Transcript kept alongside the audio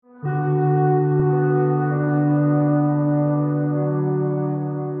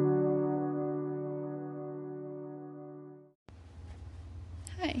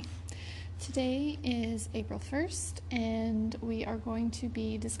April 1st, and we are going to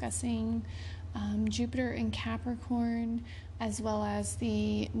be discussing Jupiter in Capricorn, as well as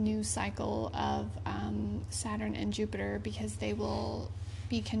the new cycle of Saturn and Jupiter, because they will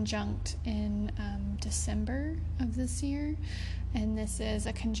be conjunct in December of this year. And this is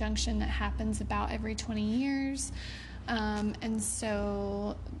a conjunction that happens about every 20 years. And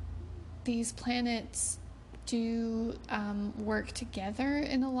so these planets do work together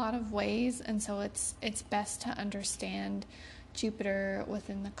in a lot of ways, and so it's best to understand Jupiter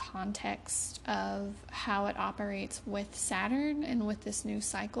within the context of how it operates with Saturn and with this new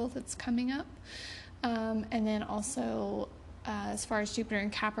cycle that's coming up. And then also, as far as Jupiter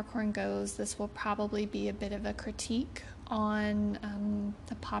and Capricorn goes, this will probably be a bit of a critique on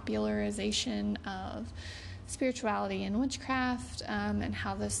the popularization of spirituality and witchcraft, and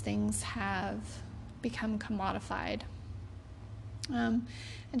how those things have become commodified. And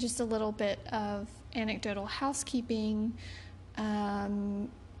just a little bit of anecdotal housekeeping. That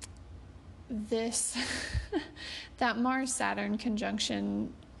Mars-Saturn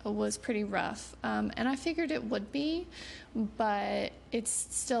conjunction was pretty rough, and I figured it would be, but it's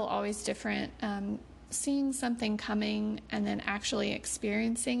still always different seeing something coming and then actually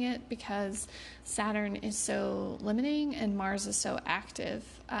experiencing it, because Saturn is so limiting and Mars is so active.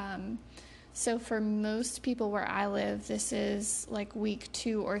 So for most people where I live, this is like week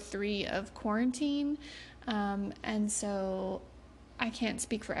 2 or 3 of quarantine. And so I can't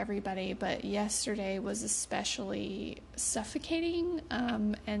speak for everybody, but yesterday was especially suffocating,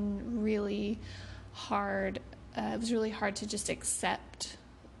 and really hard. It was really hard to just accept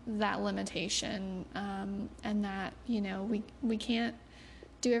that limitation, and that, we can't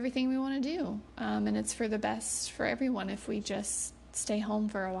do everything we want to do. And it's for the best for everyone if we just stay home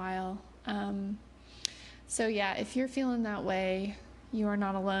for a while. So yeah, if you're feeling that way, you are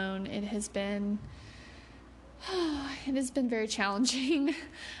not alone. It has been very challenging,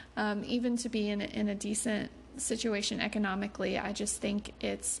 even to be in a decent situation economically. I just think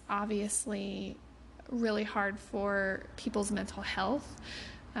it's obviously really hard for people's mental health,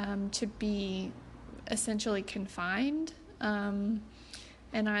 to be essentially confined. And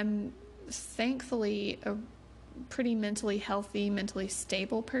I'm thankfully a pretty mentally healthy, mentally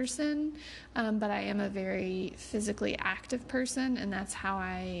stable person, but I am a very physically active person, and that's how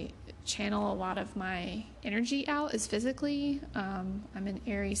I channel a lot of my energy out, is physically. I'm an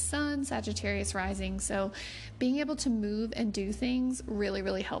Aries sun, Sagittarius rising, so being able to move and do things really,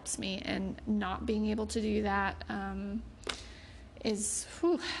 really helps me, and not being able to do that it's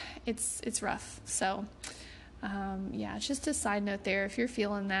rough. So yeah, just a side note there. If you're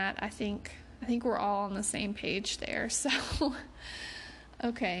feeling that, I think we're all on the same page there. So,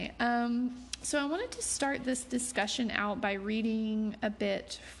 okay. So I wanted to start this discussion out by reading a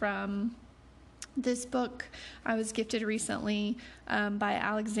bit from this book I was gifted recently, by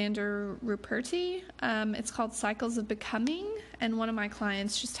Alexander Ruperti. It's called Cycles of Becoming, and one of my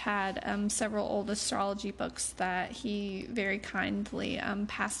clients just had several old astrology books that he very kindly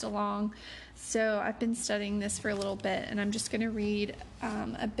passed along. So I've been studying this for a little bit, and I'm just going to read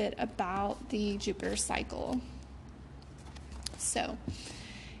a bit about the Jupiter cycle. So,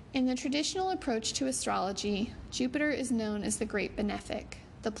 in the traditional approach to astrology, Jupiter is known as the Great Benefic,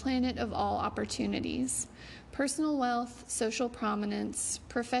 the planet of all opportunities, personal wealth, social prominence,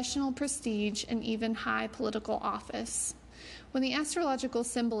 professional prestige, and even high political office. When the astrological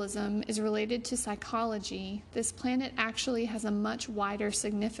symbolism is related to psychology, this planet actually has a much wider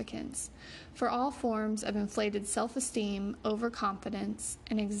significance, for all forms of inflated self-esteem, overconfidence,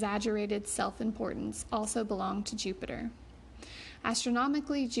 and exaggerated self-importance also belong to Jupiter.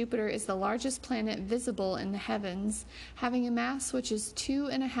 Astronomically, Jupiter is the largest planet visible in the heavens, having a mass which is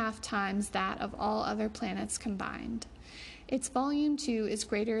 2.5 times that of all other planets combined. Its volume, too, is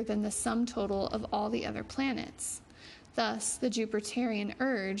greater than the sum total of all the other planets. Thus, the Jupiterian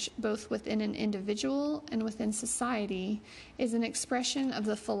urge, both within an individual and within society, is an expression of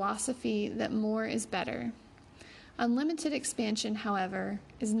the philosophy that more is better. Unlimited expansion, however,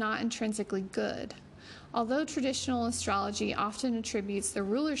 is not intrinsically good. Although traditional astrology often attributes the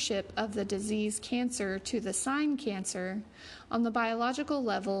rulership of the disease Cancer to the sign Cancer, on the biological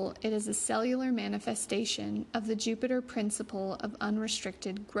level, it is a cellular manifestation of the Jupiter principle of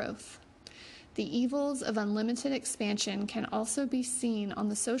unrestricted growth. The evils of unlimited expansion can also be seen on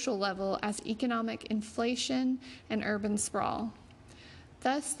the social level as economic inflation and urban sprawl.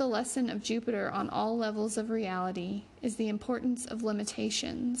 Thus, the lesson of Jupiter on all levels of reality is the importance of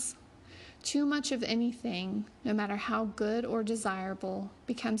limitations. Too much of anything, no matter how good or desirable,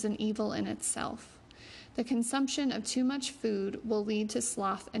 becomes an evil in itself. The consumption of too much food will lead to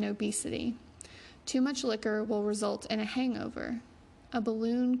sloth and obesity. Too much liquor will result in a hangover. A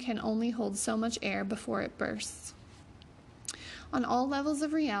balloon can only hold so much air before it bursts. On all levels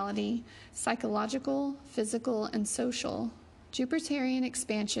of reality, psychological, physical, and social, Jupiterian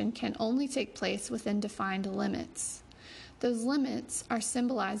expansion can only take place within defined limits. Those limits are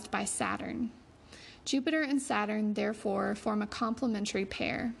symbolized by Saturn. Jupiter and Saturn, therefore, form a complementary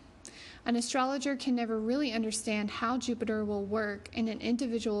pair. An astrologer can never really understand how Jupiter will work in an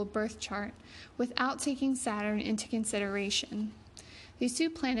individual birth chart without taking Saturn into consideration. These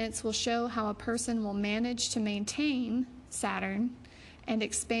two planets will show how a person will manage to maintain Saturn and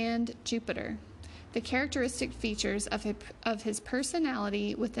expand Jupiter, the characteristic features of his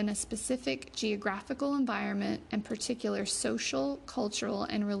personality within a specific geographical environment and particular social, cultural,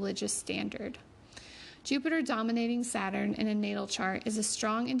 and religious standard. Jupiter dominating Saturn in a natal chart is a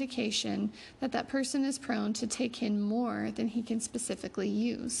strong indication that that person is prone to take in more than he can specifically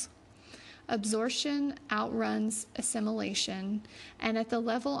use. Absorption outruns assimilation, and at the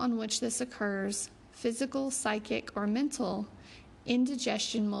level on which this occurs, physical, psychic, or mental,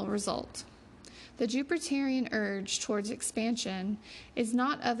 indigestion will result. The Jupiterian urge towards expansion is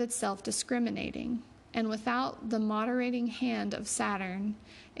not of itself discriminating, and without the moderating hand of Saturn,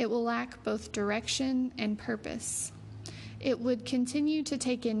 it will lack both direction and purpose. It would continue to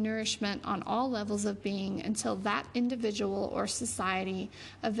take in nourishment on all levels of being until that individual or society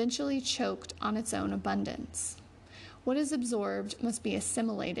eventually choked on its own abundance. What is absorbed must be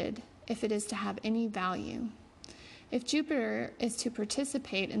assimilated if it is to have any value. If Jupiter is to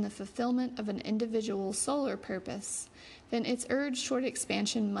participate in the fulfillment of an individual's solar purpose, then its urge toward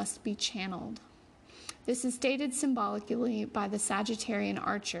expansion must be channeled. This is stated symbolically by the Sagittarian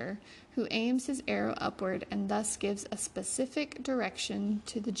archer, who aims his arrow upward and thus gives a specific direction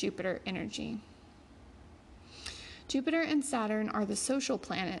to the Jupiter energy. Jupiter and Saturn are the social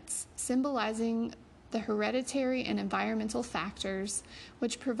planets, symbolizing the hereditary and environmental factors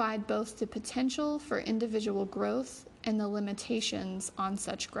which provide both the potential for individual growth and the limitations on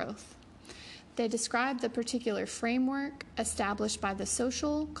such growth. They describe the particular framework established by the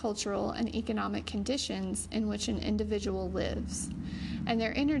social, cultural, and economic conditions in which an individual lives, and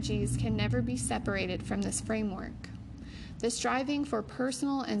their energies can never be separated from this framework. The striving for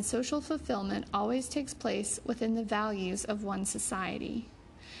personal and social fulfillment always takes place within the values of one society.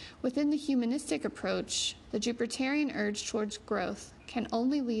 Within the humanistic approach, the Jupiterian urge towards growth can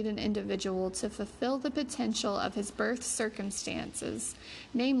only lead an individual to fulfill the potential of his birth circumstances,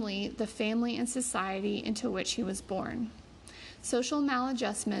 namely the family and society into which he was born. Social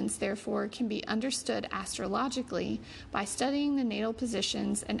maladjustments, therefore, can be understood astrologically by studying the natal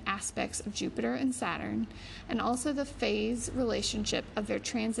positions and aspects of Jupiter and Saturn, and also the phase relationship of their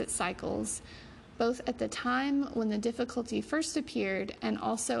transit cycles, both at the time when the difficulty first appeared and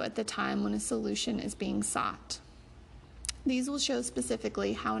also at the time when a solution is being sought. These will show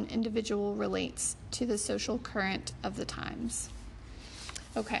specifically how an individual relates to the social current of the times.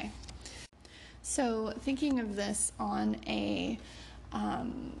 Okay, so thinking of this on a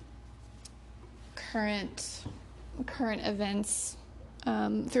current events,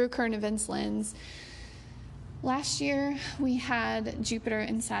 through a current events lens, last year we had Jupiter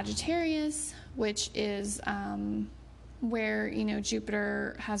in Sagittarius, which is where,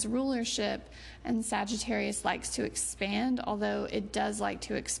 Jupiter has rulership and Sagittarius likes to expand, although it does like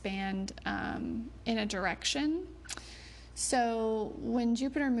to expand in a direction. So when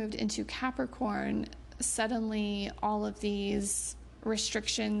Jupiter moved into Capricorn, suddenly all of these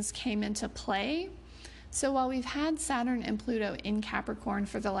restrictions came into play. So while we've had Saturn and Pluto in Capricorn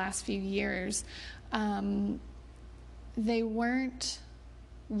for the last few years, they weren't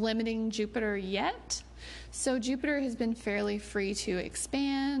limiting Jupiter yet. So Jupiter has been fairly free to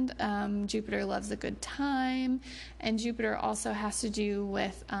expand. Jupiter loves a good time, and Jupiter also has to do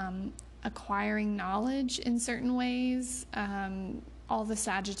with acquiring knowledge in certain ways. All the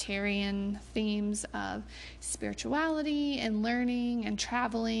Sagittarian themes of spirituality and learning and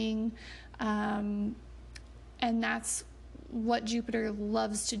traveling, and that's what Jupiter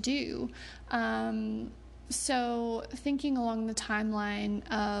loves to do. So thinking along the timeline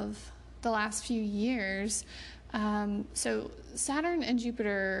of the last few years, so Saturn and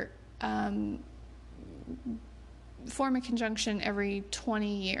Jupiter form a conjunction every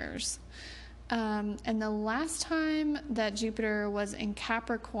 20 years. And the last time that Jupiter was in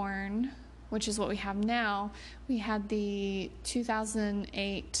Capricorn, which is what we have now, we had the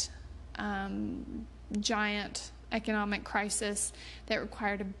 2008 giant economic crisis that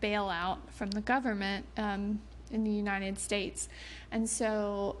required a bailout from the government in the United States. And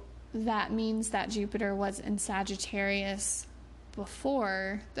so that means that Jupiter was in Sagittarius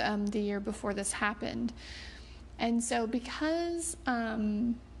before, the year before this happened. And so because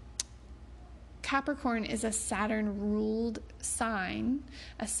Capricorn is a Saturn-ruled sign,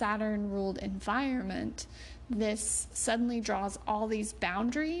 a Saturn-ruled environment, this suddenly draws all these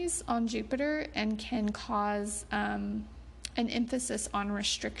boundaries on Jupiter and can cause an emphasis on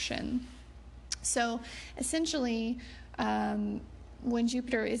restriction. So essentially, when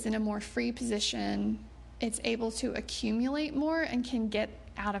Jupiter is in a more free position, it's able to accumulate more and can get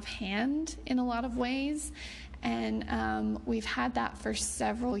out of hand in a lot of ways. And we've had that for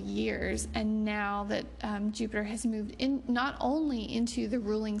several years. And now that Jupiter has moved in, not only into the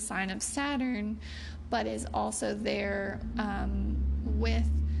ruling sign of Saturn, but is also there with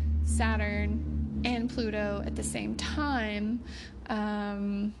Saturn and Pluto at the same time,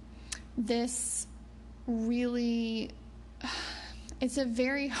 this really, it's a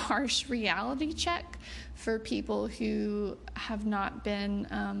very harsh reality check for people who have not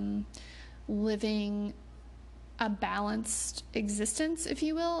been living a balanced existence, if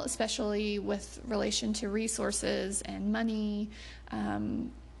you will, especially with relation to resources and money,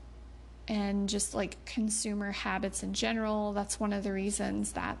 and just like consumer habits in general. That's one of the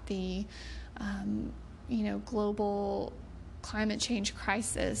reasons that the, global climate change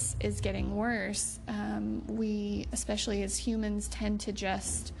crisis is getting worse. We, especially as humans, tend to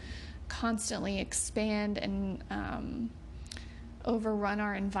just constantly expand and overrun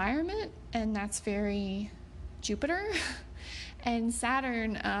our environment, and that's very Jupiter. And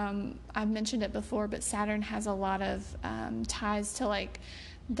Saturn, I've mentioned it before, but Saturn has a lot of ties to like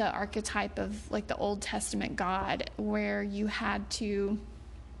the archetype of like the Old Testament God, where you had to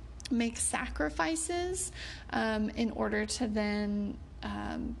make sacrifices in order to then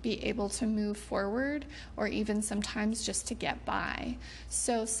be able to move forward, or even sometimes just to get by.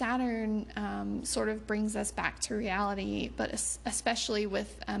 So Saturn sort of brings us back to reality, but especially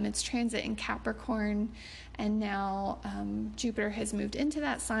with its transit in Capricorn, and now Jupiter has moved into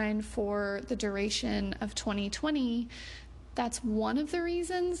that sign for the duration of 2020. That's one of the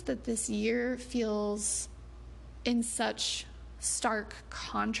reasons that this year feels in such stark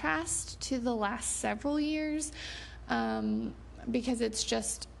contrast to the last several years, because it's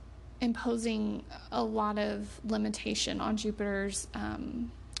just imposing a lot of limitation on Jupiter's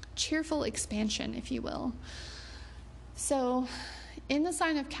cheerful expansion, if you will. So in the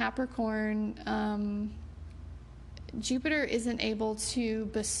sign of Capricorn, Jupiter isn't able to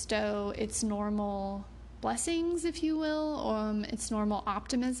bestow its normal blessings, if you will, its normal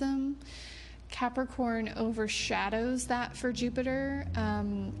optimism. Capricorn overshadows that for Jupiter.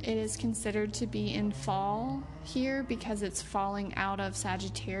 It is considered to be in fall here because it's falling out of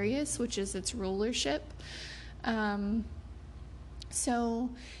Sagittarius, which is its rulership. So,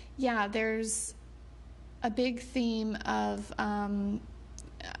 yeah, there's a big theme of,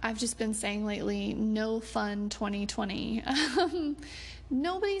 I've just been saying lately, no fun 2020.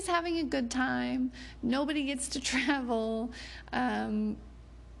 Nobody's having a good time. Nobody gets to travel.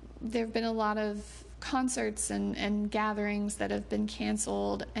 There have been a lot of concerts and gatherings that have been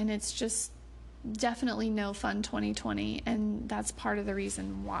canceled, and it's just definitely no fun 2020, and that's part of the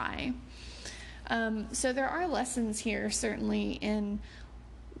reason why. So there are lessons here, certainly, in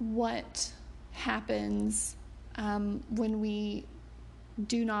what happens when we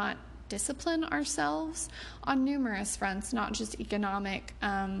do not discipline ourselves on numerous fronts, not just economic,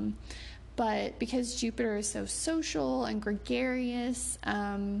 but because Jupiter is so social and gregarious,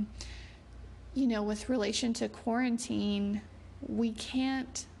 with relation to quarantine, we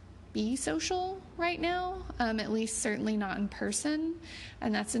can't be social right now, at least certainly not in person,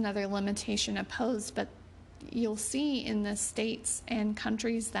 and that's another limitation imposed. But you'll see in the states and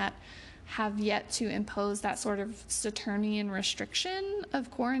countries that have yet to impose that sort of Saturnian restriction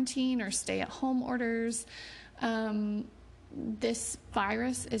of quarantine or stay-at-home orders, this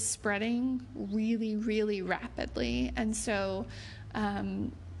virus is spreading really, really rapidly. And so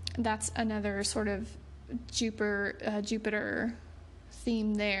that's another sort of Jupiter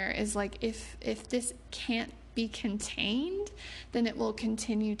theme there, is like if this can't be contained, then it will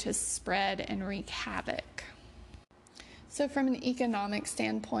continue to spread and wreak havoc. So from an economic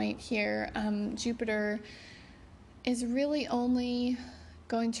standpoint here, Jupiter is really only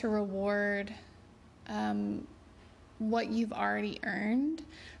going to reward what you've already earned.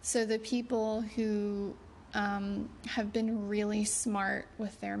 So the people who have been really smart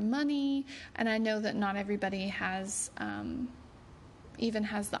with their money, and I know that not everybody has even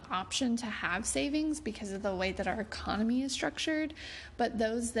has the option to have savings because of the way that our economy is structured, but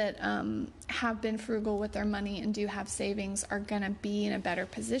those that have been frugal with their money and do have savings are going to be in a better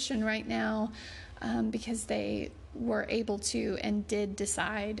position right now, because they were able to and did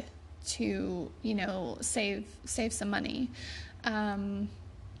decide to, save some money. And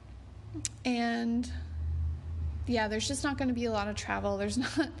yeah, there's just not going to be a lot of travel. There's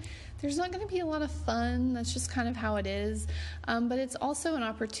not going to be a lot of fun. That's just kind of how it is. But it's also an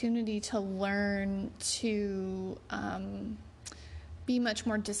opportunity to learn to be much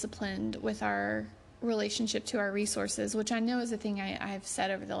more disciplined with our relationship to our resources, which I know is a thing I've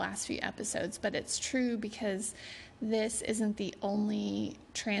said over the last few episodes, but it's true because this isn't the only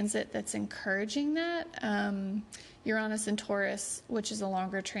transit that's encouraging that. Uranus and Taurus, which is a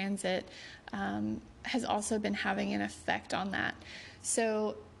longer transit, has also been having an effect on that.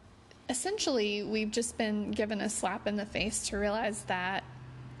 So essentially, we've just been given a slap in the face to realize that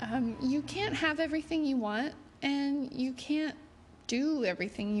you can't have everything you want, and you can't do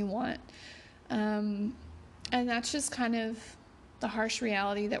everything you want. And that's just kind of the harsh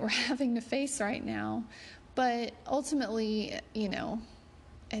reality that we're having to face right now. But ultimately,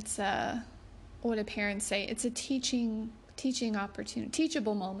 it's what do parents say? It's a teaching opportunity,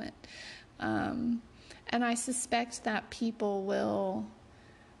 teachable moment. And I suspect that people will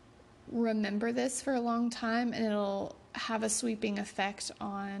remember this for a long time, and it'll have a sweeping effect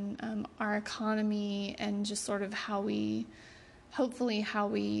on our economy and just sort of how we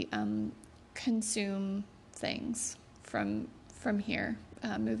consume things from here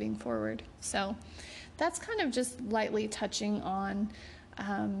moving forward. So that's kind of just lightly touching on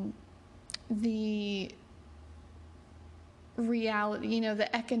the reality,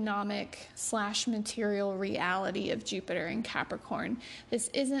 the economic / material reality of Jupiter in Capricorn. This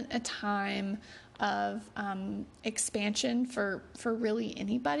isn't a time of expansion for really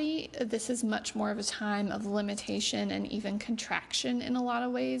anybody. This is much more of a time of limitation and even contraction in a lot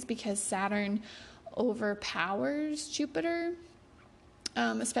of ways, because Saturn overpowers Jupiter,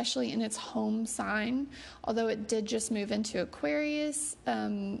 especially in its home sign, although it did just move into Aquarius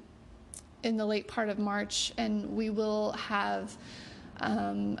in the late part of March, and we will have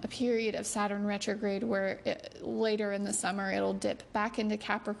a period of Saturn retrograde where later in the summer it'll dip back into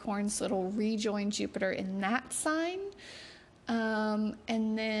Capricorn, so it'll rejoin Jupiter in that sign. And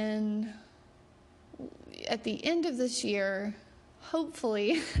then at the end of this year,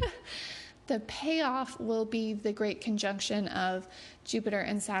 hopefully, the payoff will be the great conjunction of Jupiter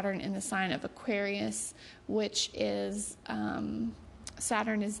and Saturn in the sign of Aquarius, which is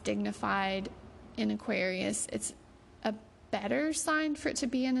Saturn is dignified in Aquarius. It's a better sign for it to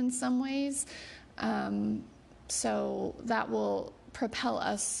be in some ways. So that will propel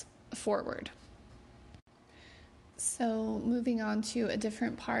us forward. So moving on to a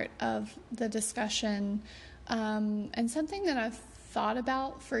different part of the discussion, and something that I've thought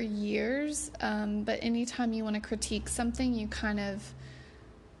about for years, but anytime you want to critique something, you kind of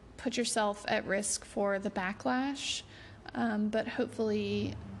put yourself at risk for the backlash. But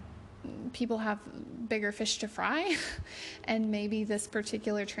hopefully people have bigger fish to fry, and maybe this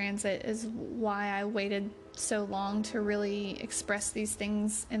particular transit is why I waited so long to really express these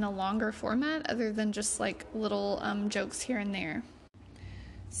things in a longer format, other than just like little jokes here and there.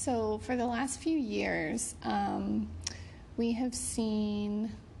 So for the last few years, we have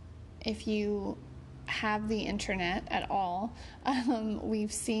seen, if you have the internet at all,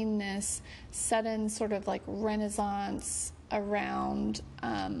 we've seen this sudden sort of like renaissance around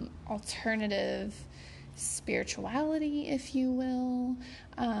alternative spirituality, if you will.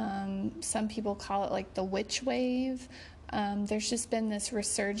 Some people call it like the witch wave. There's just been this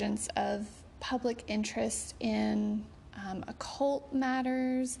resurgence of public interest in occult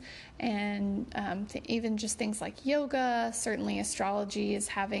matters, and even just things like yoga. Certainly astrology is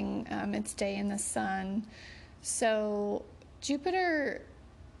having its day in the sun. So Jupiter,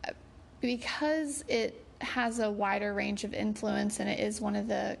 because it has a wider range of influence and it is one of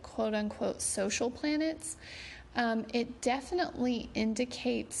the quote-unquote social planets, it definitely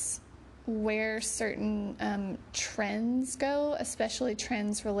indicates where certain trends go, especially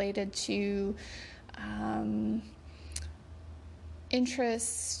trends related to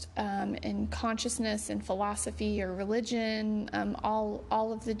interest in consciousness and philosophy or religion, all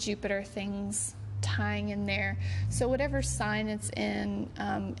of the Jupiter things tying in there. So whatever sign it's in,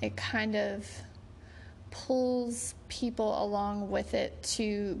 it kind of pulls people along with it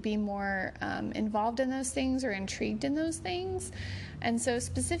to be more involved in those things or intrigued in those things. And so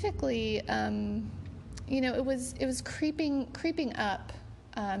specifically, it was creeping up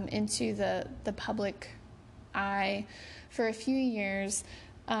into the public eye for a few years,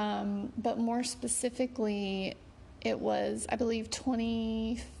 but more specifically, it was, I believe,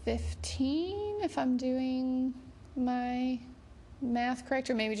 2015, if I'm doing my math correct,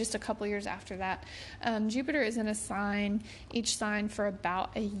 or maybe just a couple years after that. Jupiter is in each sign for about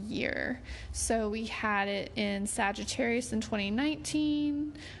a year. So we had it in Sagittarius in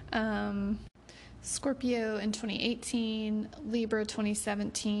 2019, Scorpio in 2018, Libra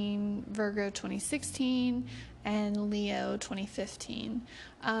 2017, Virgo 2016, and Leo 2015.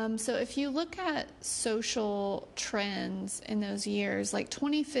 So if you look at social trends in those years, like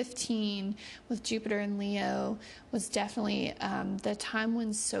 2015 with Jupiter and Leo was definitely the time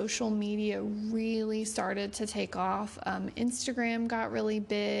when social media really started to take off. Instagram got really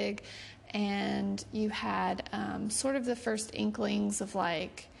big, and you had sort of the first inklings of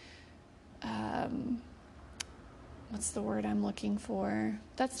like, what's the word I'm looking for?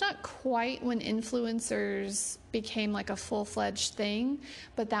 That's not quite when influencers became like a full-fledged thing,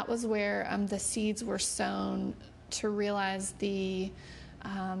 but that was where the seeds were sown to realize the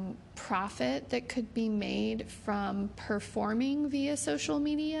profit that could be made from performing via social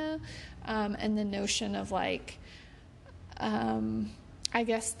media, and the notion of like, I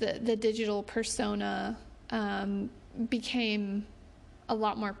guess the digital persona became a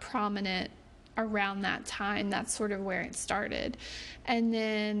lot more prominent around that time. That's sort of where it started. And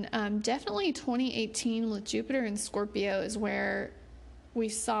then definitely 2018 with Jupiter and Scorpio is where we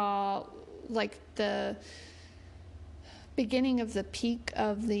saw like the beginning of the peak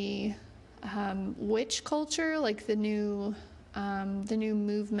of the witch culture, like the new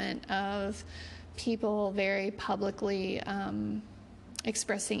movement of people very publicly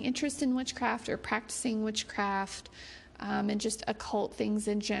expressing interest in witchcraft or practicing witchcraft. And just occult things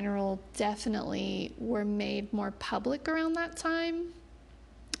in general definitely were made more public around that time.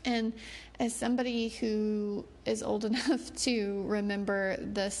 And as somebody who is old enough to remember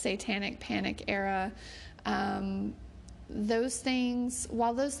the Satanic Panic era, those things,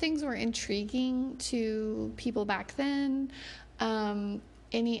 while those things were intriguing to people back then,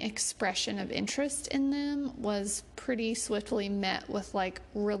 any expression of interest in them was pretty swiftly met with like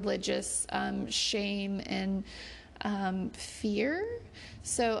religious shame and fear.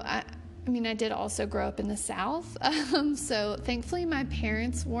 So I mean, I did also grow up in the South. So thankfully my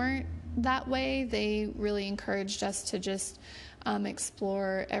parents weren't that way. They really encouraged us to just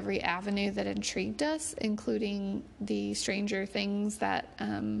explore every avenue that intrigued us, including the stranger things that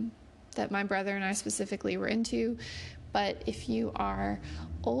my brother and I specifically were into. But if you are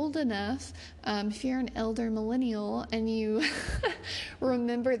old enough, if you're an elder millennial and you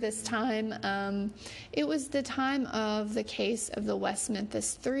remember this time, it was the time of the case of the West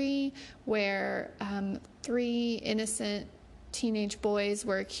Memphis Three, where 3 innocent teenage boys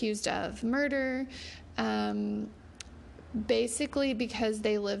were accused of murder, basically because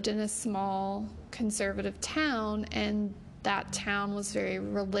they lived in a small conservative town, and that town was very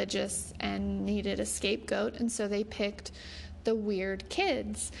religious and needed a scapegoat, and so they picked the weird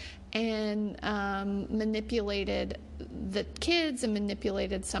kids and manipulated the kids and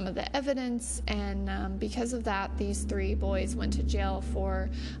manipulated some of the evidence, and because of that, these 3 boys went to jail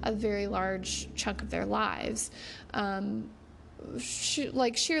for a very large chunk of their lives,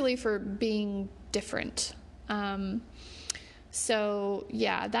 sheerly for being different. So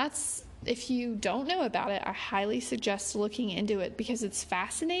yeah, that's, if you don't know about it, I highly suggest looking into it because it's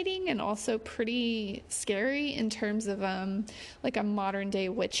fascinating and also pretty scary in terms of like a modern day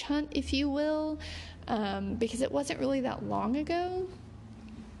witch hunt, if you will, because it wasn't really that long ago.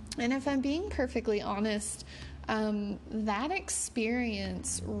 And if I'm being perfectly honest, that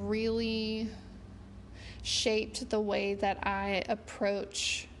experience really shaped the way that I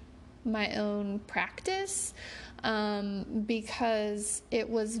approach my own practice, because it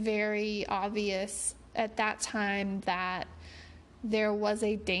was very obvious at that time that there was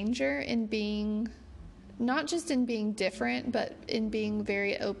a danger in being, not just in being different, but in being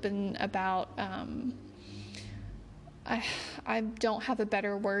very open about, I don't have a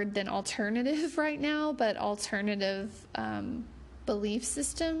better word than alternative right now, but alternative belief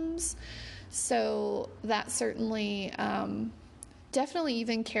systems. So that certainly definitely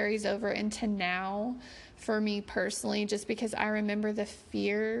even carries over into now for me personally, just because I remember the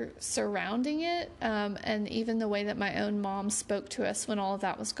fear surrounding it, and even the way that my own mom spoke to us when all of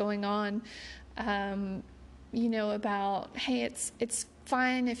that was going on, about, hey, it's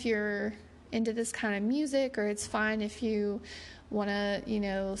fine if you're into this kind of music, or it's fine if you want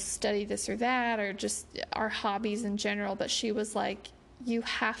to, study this or that, or just our hobbies in general. But she was like, you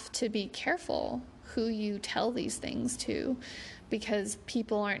have to be careful who you tell these things to, because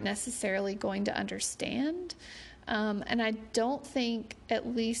people aren't necessarily going to understand. And I don't think,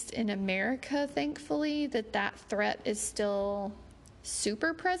 at least in America, thankfully, that threat is still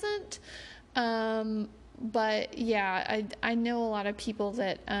super present. But yeah, I know a lot of people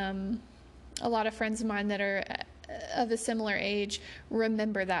that, a lot of friends of mine that are of a similar age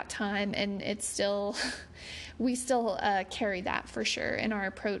remember that time, and it's still, we still carry that for sure in our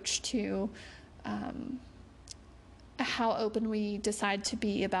approach to how open we decide to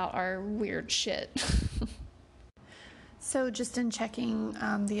be about our weird shit. So just in checking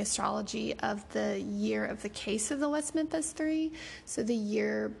the astrology of the year of the case of the West Memphis Three, so the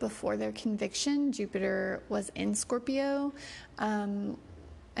year before their conviction, Jupiter was in Scorpio. And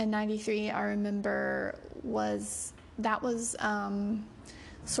 93, I remember, was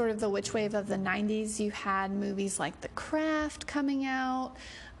sort of the witch wave of the 90s. You had movies like The Craft coming out,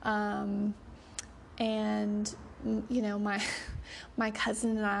 and you know, my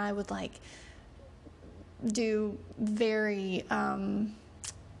cousin and I would like do very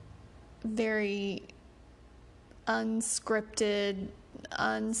unscripted,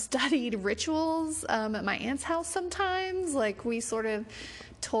 unstudied rituals at my aunt's house sometimes. Like, we sort of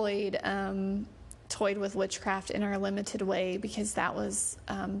toyed with witchcraft in our limited way, because that was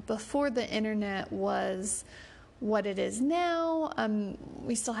before the internet was what it is now.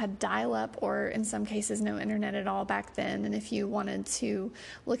 We still had dial-up, or in some cases no internet at all back then, and if you wanted to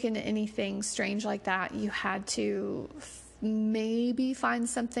look into anything strange like that, you had to maybe find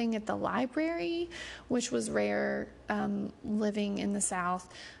something at the library, which was rare living in the South,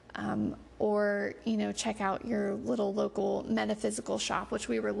 or, you know, check out your little local metaphysical shop, which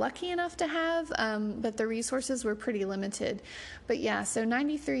we were lucky enough to have, but the resources were pretty limited. But yeah, so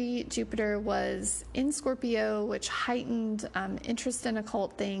 93, Jupiter was in Scorpio, which heightened interest in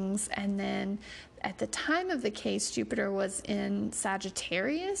occult things. And then at the time of the case, Jupiter was in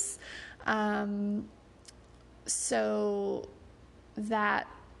Sagittarius. So that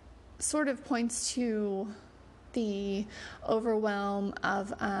sort of points to the overwhelm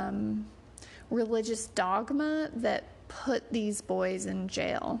of religious dogma that put these boys in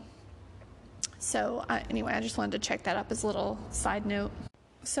jail. So anyway, I just wanted to check that up as a little side note.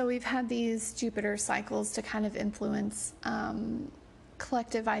 So we've had these Jupiter cycles to kind of influence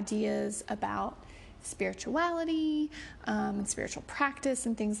collective ideas about spirituality and spiritual practice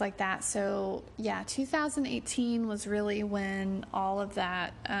and things like that. So yeah, 2018 was really when all of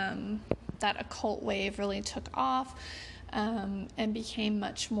that that occult wave really took off and became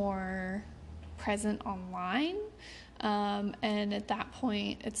much more present online. And at that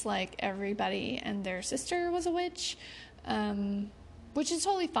point, it's like everybody and their sister was a witch, which is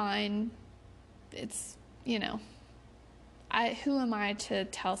totally fine. It's, you know, who am I to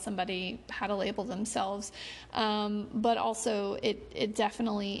tell somebody how to label themselves? But also it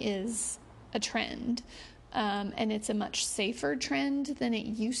definitely is a trend. And it's a much safer trend than it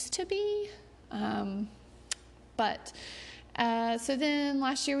used to be. So then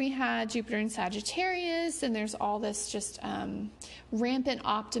last year we had Jupiter in Sagittarius, and there's all this just rampant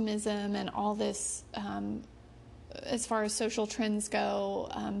optimism and all this, as far as social trends go,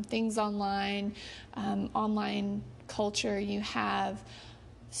 things online, online culture. You have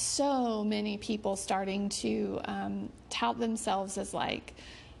so many people starting to tout themselves as like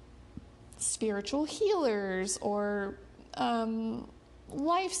spiritual healers or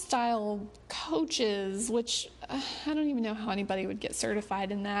lifestyle coaches, which I don't even know how anybody would get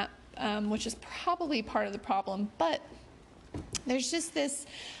certified in that, which is probably part of the problem. But there's just this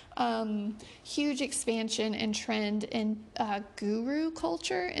huge expansion and trend in guru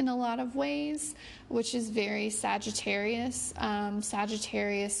culture in a lot of ways, which is very Sagittarius.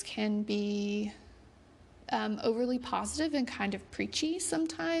 Sagittarius can be overly positive and kind of preachy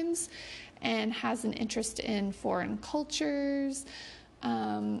sometimes, and has an interest in foreign cultures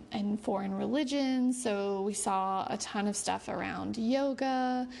and foreign religions. So we saw a ton of stuff around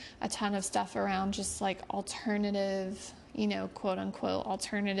yoga, a ton of stuff around just like alternative, you know, quote unquote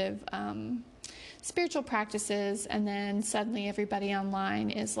alternative spiritual practices. And then suddenly everybody online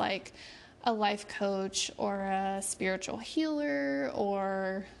is like a life coach or a spiritual healer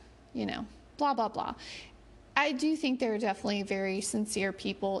or, you know, blah, blah, blah. I do think there are definitely very sincere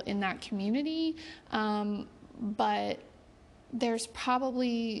people in that community, but there's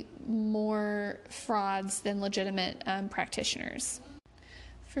probably more frauds than legitimate practitioners.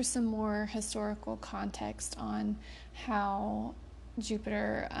 For some more historical context on how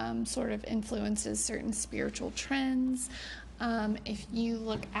Jupiter sort of influences certain spiritual trends, if you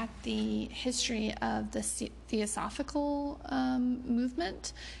look at the history of the Theosophical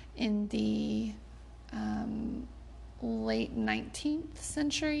movement in the late 19th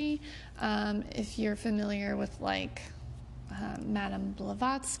century, if you're familiar with like Madame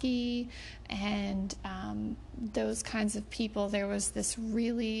Blavatsky and those kinds of people, there was this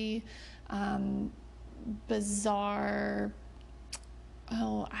really bizarre,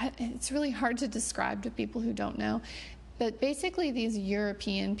 it's really hard to describe to people who don't know, but basically these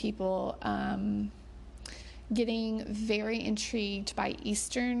European people getting very intrigued by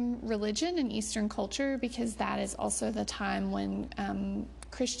Eastern religion and Eastern culture, because that is also the time when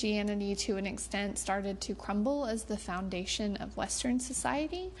Christianity, to an extent, started to crumble as the foundation of Western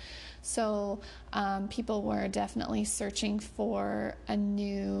society. So people were definitely searching for a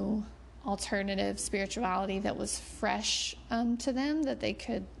new alternative spirituality that was fresh to them, that they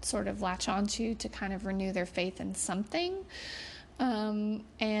could sort of latch onto to kind of renew their faith in something.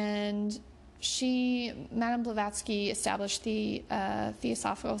 And Madame Blavatsky, established the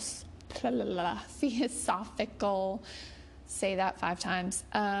Theosophical, say that 5 times,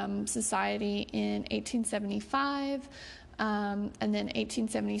 Society in 1875. And then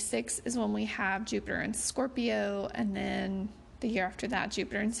 1876 is when we have Jupiter in Scorpio, and then the year after that,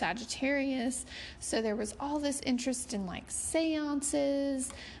 Jupiter in Sagittarius. So there was all this interest in like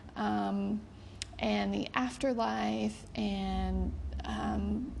seances, and the afterlife, and,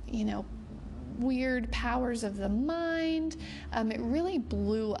 weird powers of the mind. It really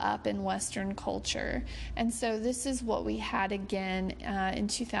blew up in Western culture. And so this is what we had again in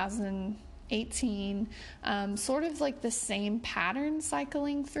 2018, sort of like the same pattern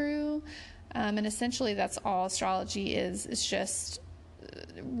cycling through. And essentially that's all astrology is. It's just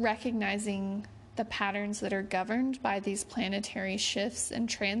recognizing the patterns that are governed by these planetary shifts and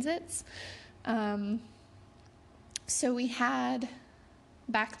transits. So we had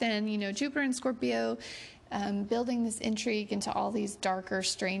back then, Jupiter in Scorpio, building this intrigue into all these darker,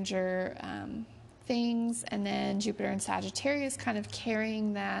 stranger things, and then Jupiter in Sagittarius kind of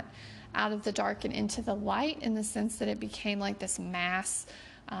carrying that out of the dark and into the light, in the sense that it became like this mass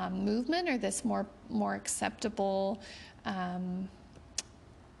movement, or this more acceptable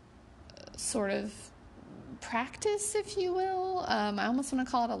sort of practice, if you will. I almost want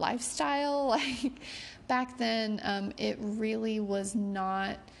to call it a lifestyle. Like back then, it really was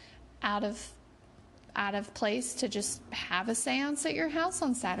not out of place to just have a seance at your house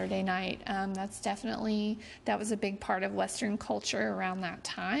on Saturday night. That was a big part of Western culture around that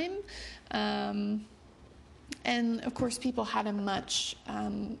time. And of course, people had a much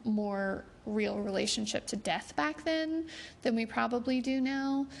more real relationship to death back then than we probably do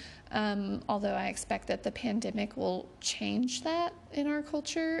now. Although I expect that the pandemic will change that in our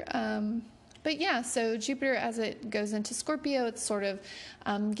culture. But yeah, so Jupiter, as it goes into Scorpio, it's sort of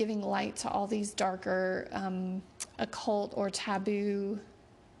giving light to all these darker occult or taboo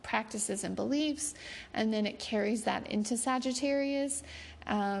practices and beliefs, and then it carries that into Sagittarius.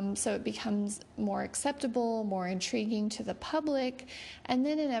 So it becomes more acceptable, more intriguing to the public, and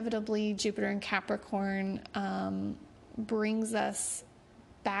then inevitably Jupiter in Capricorn brings us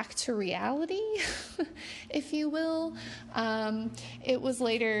back to reality, if you will. It was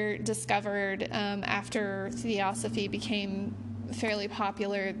later discovered after Theosophy became fairly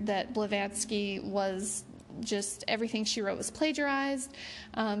popular that Blavatsky was just, everything she wrote was plagiarized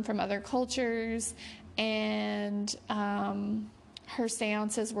from other cultures, and her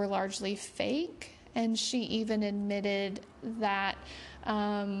seances were largely fake. And she even admitted that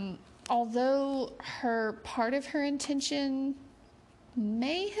although part of her intention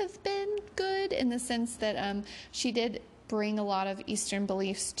may have been good, in the sense that she did bring a lot of Eastern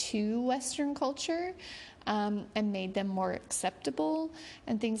beliefs to Western culture and made them more acceptable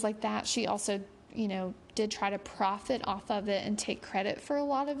and things like that, she also, did try to profit off of it and take credit for a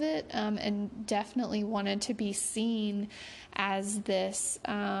lot of it, and definitely wanted to be seen as this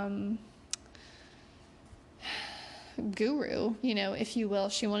guru, if you will.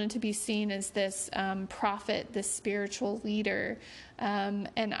 She wanted to be seen as this prophet, this spiritual leader. And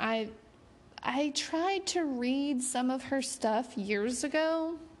I tried to read some of her stuff years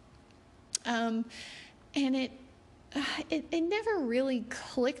ago, and it never really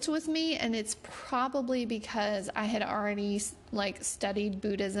clicked with me, and it's probably because I had already studied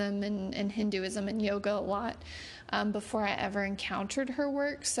Buddhism and Hinduism and yoga a lot before I ever encountered her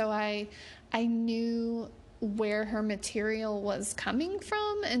work. So I knew where her material was coming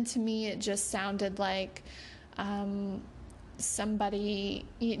from, and to me it just sounded like somebody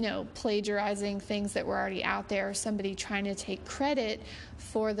plagiarizing things that were already out there, or somebody trying to take credit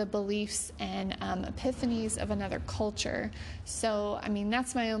for the beliefs and epiphanies of another culture. So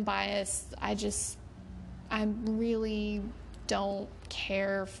that's my own bias. I really don't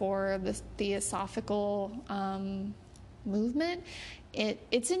care for the theosophical movement.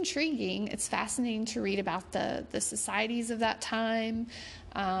 It's intriguing. It's fascinating to read about the societies of that time.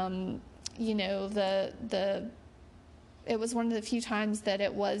 It was one of the few times that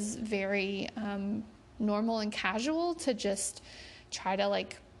it was very normal and casual to just try to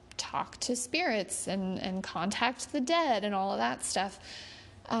like talk to spirits and contact the dead and all of that stuff.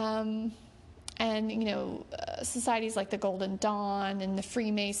 And, societies like the Golden Dawn and the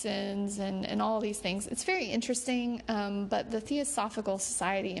Freemasons and all these things. It's very interesting, but the Theosophical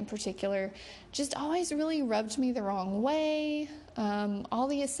Society in particular just always really rubbed me the wrong way. All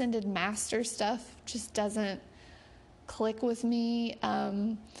the Ascended Master stuff just doesn't click with me.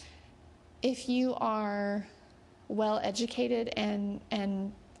 If you are well educated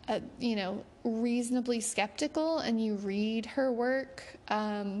and reasonably skeptical and you read her work,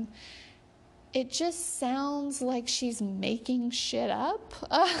 it just sounds like she's making shit up.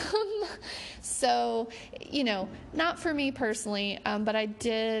 So, not for me personally, but I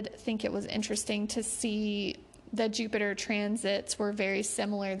did think it was interesting to see the Jupiter transits were very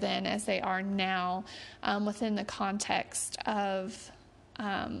similar then as they are now, within the context of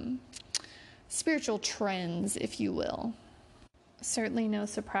spiritual trends, if you will. Certainly no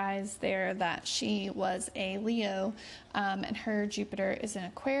surprise there that she was a Leo, and her Jupiter is in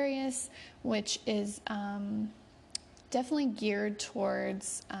Aquarius, which is definitely geared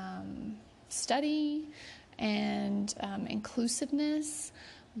towards study and inclusiveness.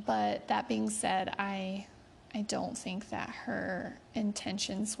 But that being said, I don't think that her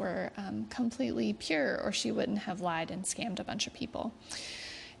intentions were completely pure, or she wouldn't have lied and scammed a bunch of people.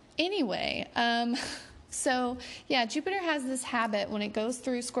 Anyway, so, Jupiter has this habit when it goes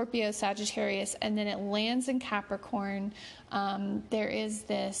through Scorpio, Sagittarius, and then it lands in Capricorn. There is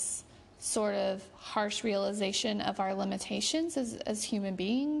this sort of harsh realization of our limitations as human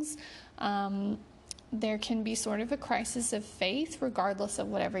beings. There can be sort of a crisis of faith, regardless of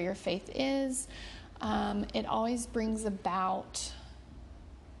whatever your faith is. It always brings about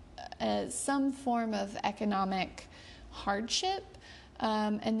some form of economic hardship.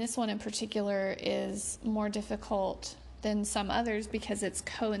 And this one in particular is more difficult than some others because it's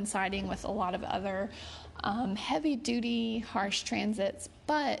coinciding with a lot of other heavy-duty, harsh transits.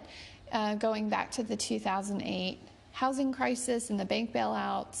 But going back to the 2008 housing crisis and the bank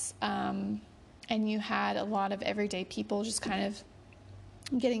bailouts, and you had a lot of everyday people just kind of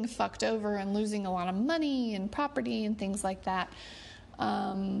getting fucked over and losing a lot of money and property and things like that.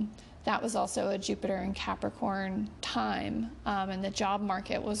 That was also a Jupiter and Capricorn time, and the job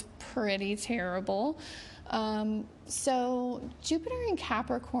market was pretty terrible. So Jupiter and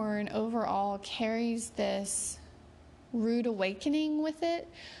Capricorn overall carries this rude awakening with it.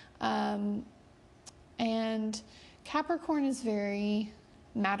 And Capricorn is very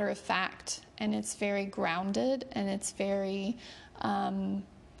matter of fact, and it's very grounded, and it's very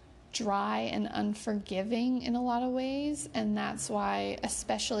dry and unforgiving in a lot of ways. And that's why,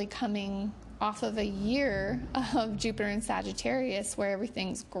 especially coming off of a year of Jupiter and Sagittarius where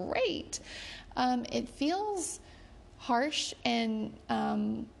everything's great, it feels harsh and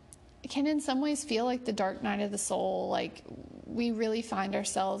can in some ways feel like the dark night of the soul. Like we really find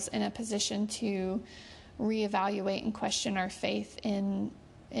ourselves in a position to reevaluate and question our faith in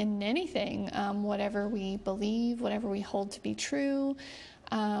anything, whatever we believe, whatever we hold to be true.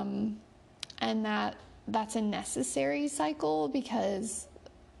 And that's a necessary cycle because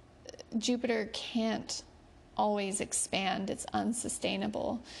Jupiter can't always expand. It's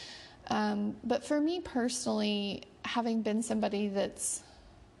unsustainable. But for me personally, having been somebody that's,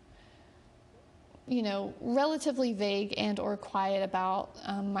 relatively vague and or quiet about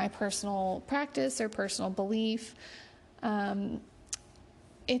my personal practice or personal belief,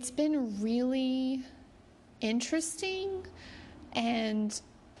 it's been really interesting and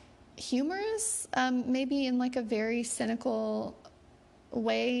humorous, maybe in like a very cynical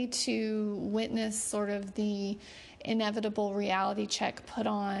way, to witness sort of the inevitable reality check put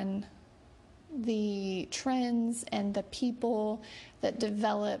on the trends and the people that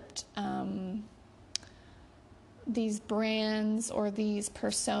developed these brands or these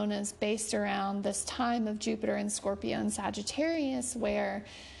personas based around this time of Jupiter and Scorpio and Sagittarius, where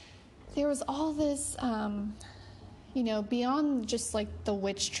there was all this beyond just like the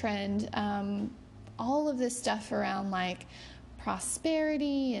witch trend, all of this stuff around like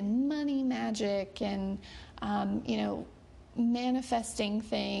prosperity and money magic and, manifesting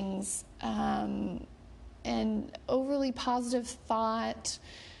things, and overly positive thought,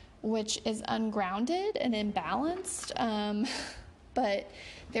 which is ungrounded and imbalanced. But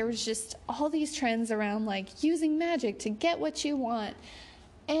there was just all these trends around like using magic to get what you want.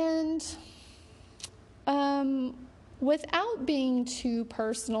 And, without being too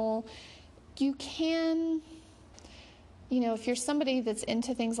personal, you can, if you're somebody that's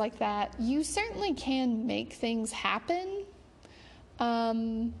into things like that, you certainly can make things happen.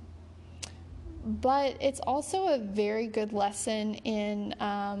 But it's also a very good lesson in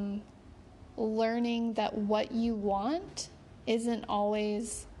learning that what you want isn't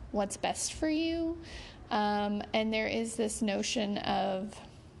always what's best for you. And there is this notion of,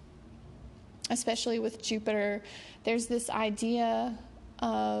 especially with Jupiter, there's this idea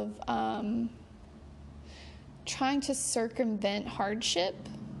of trying to circumvent hardship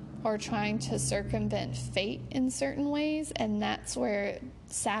or trying to circumvent fate in certain ways, and that's where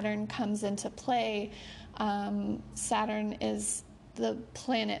Saturn comes into play. Saturn is the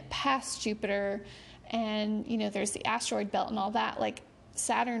planet past Jupiter, and there's the asteroid belt and all that. Like,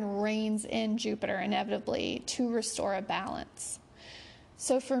 Saturn reigns in Jupiter inevitably to restore a balance.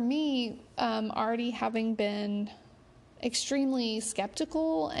 So for me, already having been extremely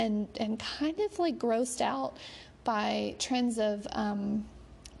skeptical and kind of like grossed out by trends of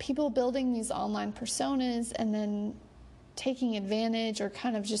people building these online personas and then taking advantage or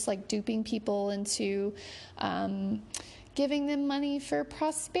kind of just like duping people into giving them money for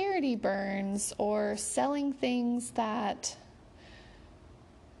prosperity burns or selling things that,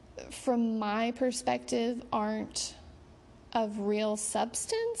 from my perspective, aren't of real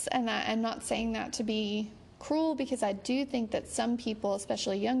substance. And I'm not saying that to be cruel, because I do think that some people,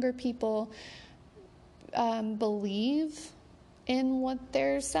 especially younger people, believe in what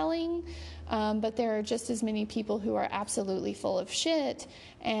they're selling, but there are just as many people who are absolutely full of shit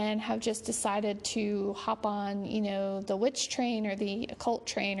and have just decided to hop on, the witch train or the occult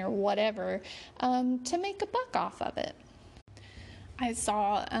train or whatever, to make a buck off of it. I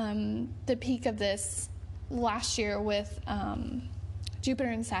saw the peak of this last year with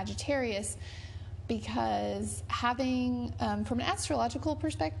Jupiter in Sagittarius, because having, from an astrological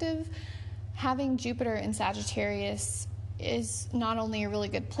perspective, having Jupiter in Sagittarius is not only a really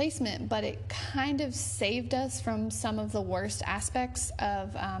good placement, but it kind of saved us from some of the worst aspects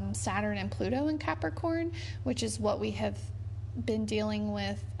of Saturn and Pluto in Capricorn, which is what we have been dealing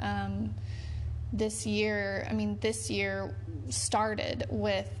with this year. I mean, this year started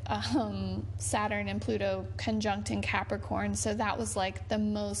with Saturn and Pluto conjunct in Capricorn, so that was like the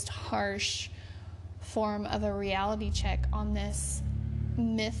most harsh form of a reality check on this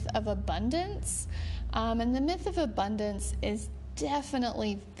myth of abundance. And the myth of abundance is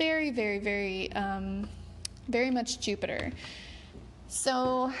definitely very, very, very, very much Jupiter.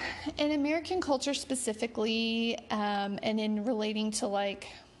 So in American culture specifically, and in relating to like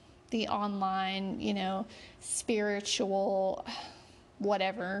the online, spiritual,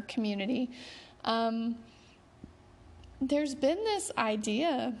 whatever community, there's been this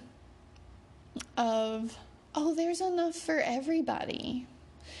idea of, there's enough for everybody.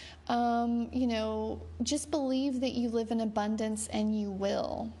 Just believe that you live in abundance and you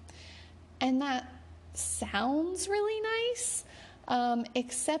will. And that sounds really nice,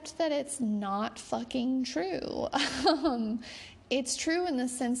 except that it's not fucking true. It's true in the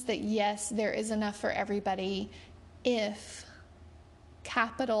sense that, yes, there is enough for everybody if,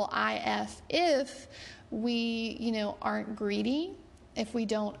 capital IF, if we, aren't greedy, if we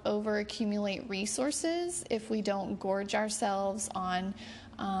don't over-accumulate resources, if we don't gorge ourselves on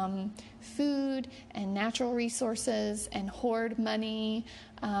food and natural resources and hoard money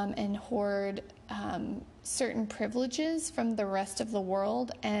and hoard certain privileges from the rest of the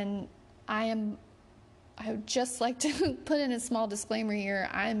world. And I would just like to put in a small disclaimer here.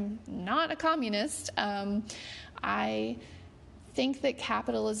 I'm not a communist. I think that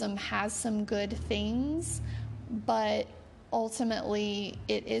capitalism has some good things, but ultimately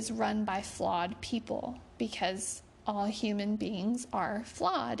it is run by flawed people, because all human beings are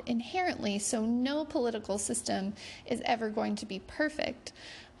flawed inherently, so no political system is ever going to be perfect.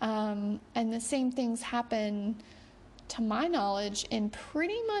 And the same things happen, to my knowledge, in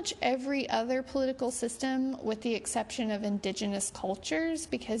pretty much every other political system, with the exception of indigenous cultures,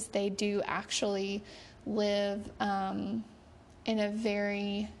 because they do actually live in a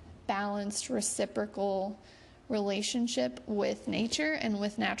very balanced, reciprocal relationship with nature and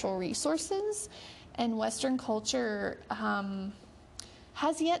with natural resources. And Western culture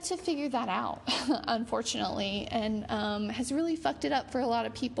has yet to figure that out, unfortunately, and has really fucked it up for a lot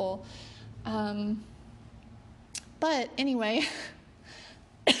of people. But anyway,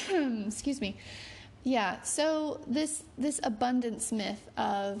 excuse me. Yeah, so this abundance myth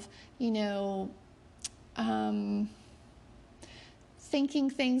of, thinking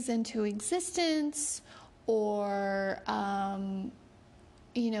things into existence, or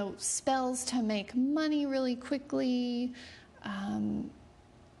spells to make money really quickly.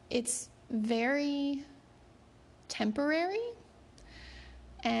 It's very temporary,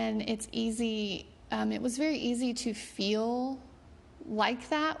 and it's easy. It was very easy to feel like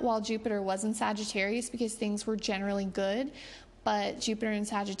that while Jupiter was in Sagittarius because things were generally good, but Jupiter in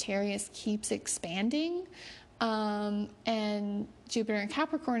Sagittarius keeps expanding. And Jupiter in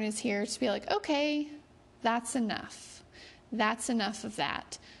Capricorn is here to be like, okay, that's enough. That's enough of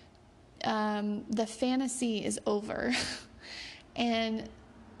that. The fantasy is over. And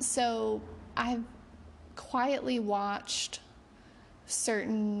so I've quietly watched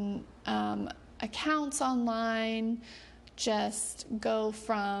certain accounts online just go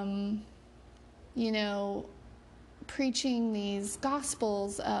from, preaching these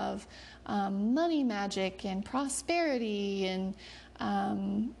gospels of money magic and prosperity, and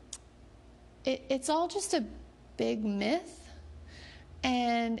it's all just a big myth,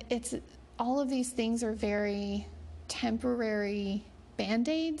 and it's all of these things are very temporary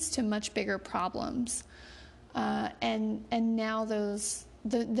band-aids to much bigger problems, and now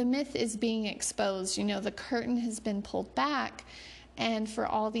the myth is being exposed. The curtain has been pulled back, and for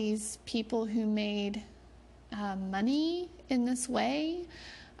all these people who made money in this way,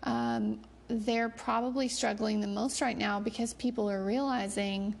 they're probably struggling the most right now because people are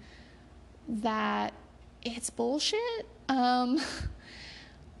realizing that it's bullshit. I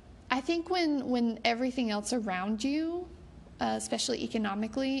think when everything else around you, especially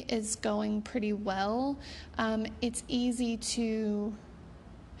economically, is going pretty well, it's easy to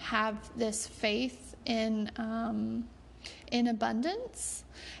have this faith in abundance,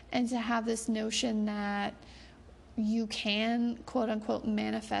 and to have this notion that you can, quote unquote,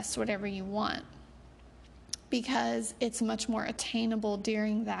 manifest whatever you want, because it's much more attainable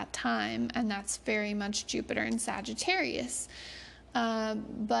during that time, and that's very much Jupiter in Sagittarius.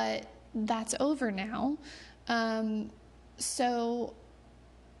 But that's over now. So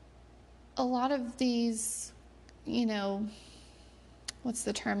a lot of these, what's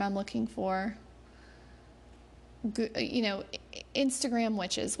the term I'm looking for? Instagram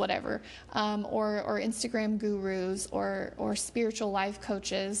witches, whatever, or Instagram gurus, or spiritual life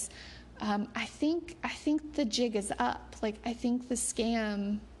coaches. I think the jig is up. I think the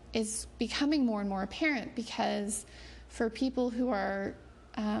scam is becoming more and more apparent, because for people who are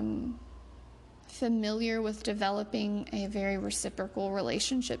familiar with developing a very reciprocal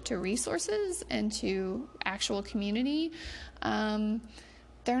relationship to resources and to actual community,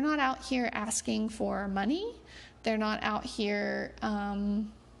 they're not out here asking for money. They're not out here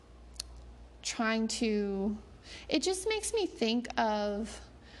trying to... It just makes me think of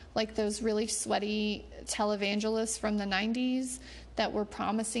those really sweaty televangelists from the 90s that were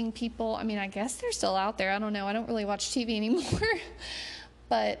promising people. I mean, I guess they're still out there. I don't know. I don't really watch TV anymore.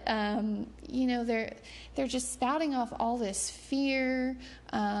 But, they're just spouting off all this fear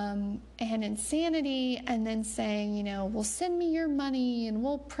and insanity, and then saying, well, send me your money and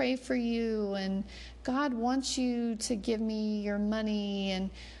we'll pray for you, and God wants you to give me your money.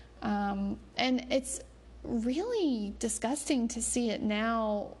 And it's really disgusting to see it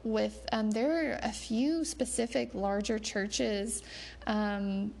now with, there are a few specific larger churches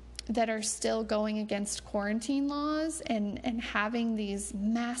that are still going against quarantine laws and having these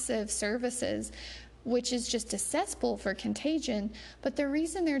massive services, which is just a cesspool for contagion. But the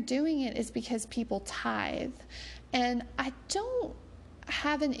reason they're doing it is because people tithe. And I don't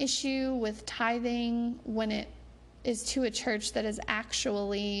have an issue with tithing when it is to a church that is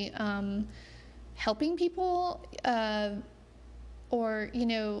actually helping people, or,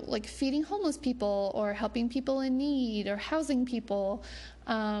 feeding homeless people, or helping people in need, or housing people.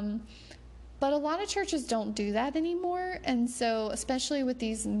 But a lot of churches don't do that anymore. And so, especially with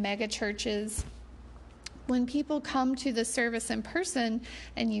these mega churches, when people come to the service in person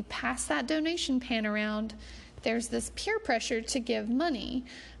and you pass that donation pan around, there's this peer pressure to give money.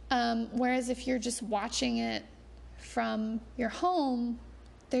 Whereas if you're just watching it from your home,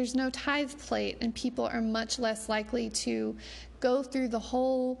 there's no tithe plate, and people are much less likely to go through the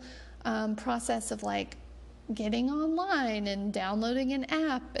whole process of getting online and downloading an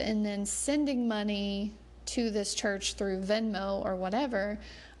app and then sending money to this church through Venmo or whatever.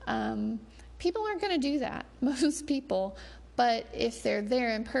 People aren't going to do that, most people. But if they're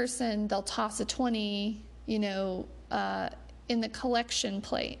there in person, they'll toss a 20, in the collection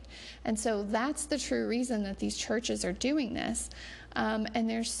plate. And so that's the true reason that these churches are doing this. And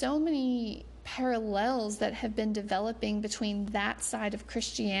there's so many parallels that have been developing between that side of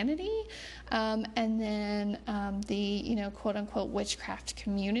Christianity and then the quote unquote witchcraft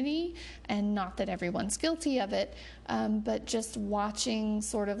community. And not that everyone's guilty of it, but just watching,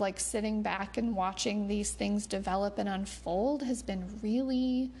 sort of sitting back and watching these things develop and unfold has been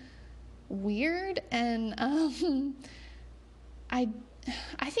really weird. And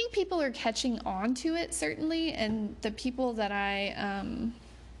I think people are catching on to it, certainly, and the people that I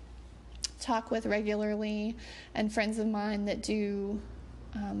talk with regularly and friends of mine that do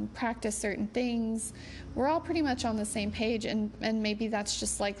practice certain things, we're all pretty much on the same page, and maybe that's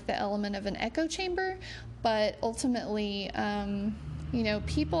just like the element of an echo chamber, but ultimately,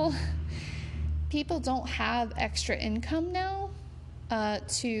 people don't have extra income now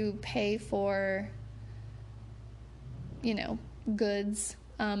to pay for, goods,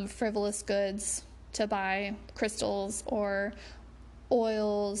 frivolous goods, to buy crystals or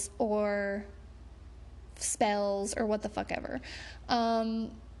oils or spells or what the fuck ever.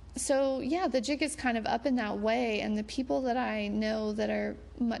 So yeah, the jig is kind of up in that way, and the people that I know that are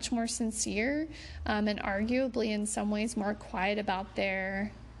much more sincere and arguably in some ways more quiet about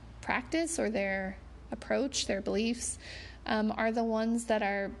their practice or their approach, their beliefs, are the ones that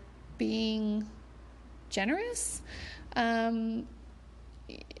are being generous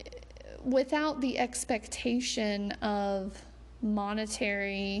without the expectation of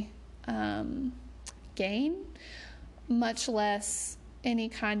monetary gain, much less any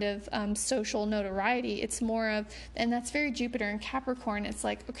kind of social notoriety. It's more of, and that's very Jupiter and Capricorn. It's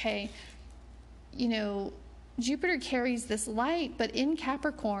like, okay, Jupiter carries this light, but in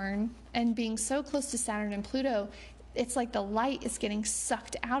Capricorn and being so close to Saturn and Pluto, it's like the light is getting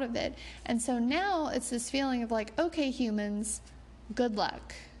sucked out of it. And so now it's this feeling of like, okay, humans, good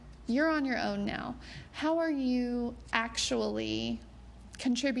luck. You're on your own now. How are you actually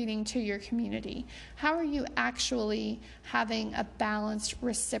contributing to your community? How are you actually having a balanced,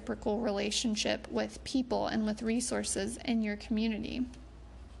 reciprocal relationship with people and with resources in your community?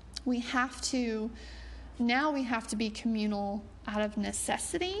 We have to be communal out of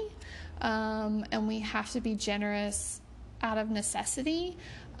necessity, and we have to be generous out of necessity.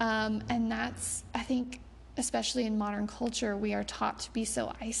 And that's, I think, especially in modern culture, we are taught to be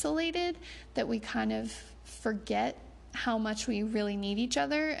so isolated that we kind of forget how much we really need each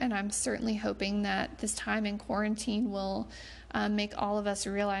other. And I'm certainly hoping that this time in quarantine will make all of us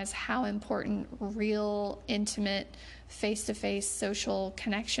realize how important real, intimate, face-to-face social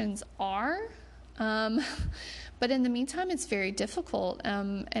connections are. But in the meantime, it's very difficult,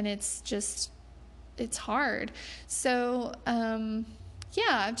 and it's hard. So,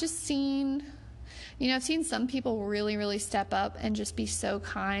 I've just seen, I've seen some people really, really step up and just be so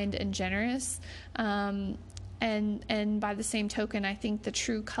kind and generous. And by the same token, I think the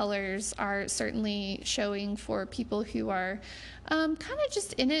true colors are certainly showing for people who are kind of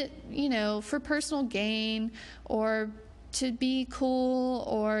just in it, for personal gain or to be cool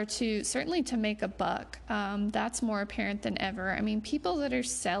or certainly to make a buck. That's more apparent than ever. I mean, people that are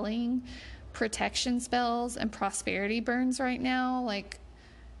selling protection spells and prosperity burns right now, like,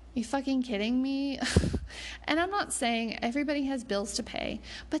 you fucking kidding me? And I'm not saying everybody has bills to pay,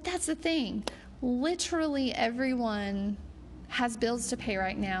 but that's the thing. Literally everyone has bills to pay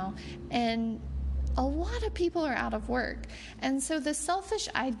right now, and a lot of people are out of work. And so the selfish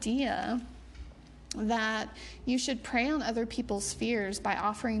idea that you should prey on other people's fears by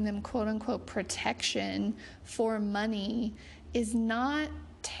offering them quote-unquote protection for money is not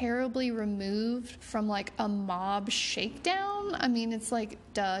terribly removed from like a mob shakedown. I mean, it's like,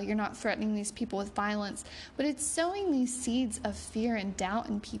 duh, you're not threatening these people with violence, but it's sowing these seeds of fear and doubt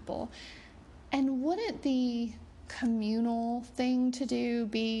in people. And wouldn't the communal thing to do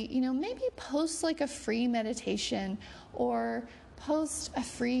be, maybe post like a free meditation or post a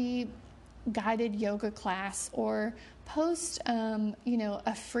free guided yoga class or post,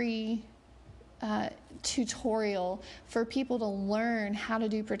 a free tutorial for people to learn how to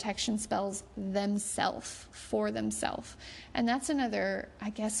do protection spells themselves, for themselves. And that's another, I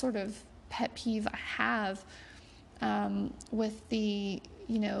guess, sort of pet peeve I have with the,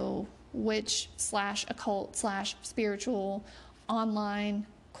 witch/occult/spiritual online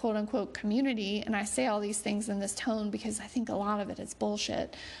quote-unquote community. And I say all these things in this tone because I think a lot of it is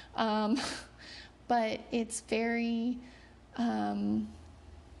bullshit. But it's very,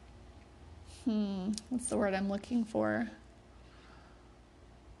 what's the word I'm looking for?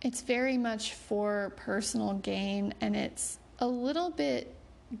 It's very much for personal gain, and it's a little bit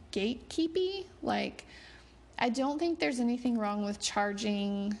gatekeepy. Like, I don't think there's anything wrong with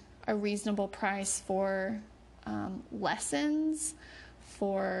charging a reasonable price for lessons,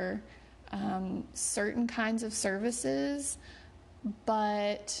 for certain kinds of services,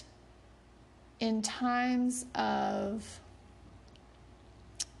 but in times of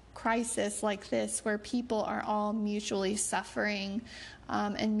crisis like this, where people are all mutually suffering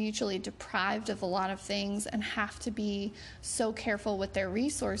and mutually deprived of a lot of things and have to be so careful with their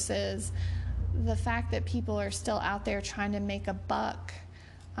resources, the fact that people are still out there trying to make a buck,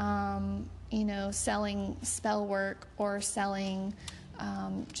 selling spell work or selling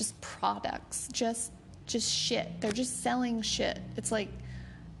just products, just shit. They're just selling shit. It's like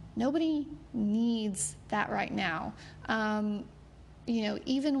nobody needs that right now.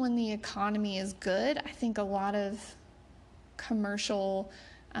 Even when the economy is good, I think a lot of commercial,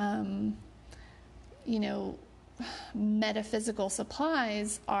 metaphysical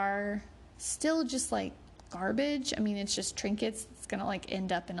supplies are still just like garbage. I mean, it's just trinkets. It's going to like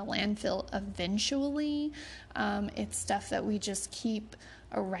end up in a landfill eventually. It's stuff that we just keep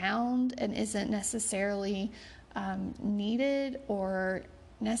around and isn't necessarily needed or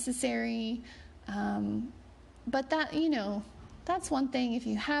necessary. But that, that's one thing. If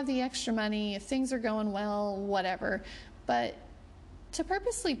you have the extra money, if things are going well, whatever. But to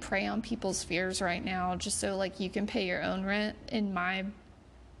purposely prey on people's fears right now, just so like you can pay your own rent, in my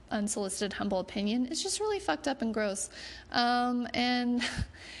unsolicited humble opinion, it's just really fucked up and gross. And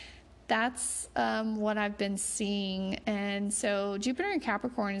that's what I've been seeing. And so Jupiter in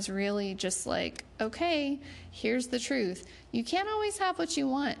Capricorn is really just like, okay, here's the truth. You can't always have what you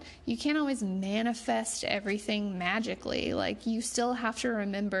want. You can't always manifest everything magically. Like, you still have to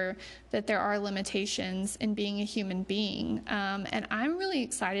remember that there are limitations in being a human being. And I'm really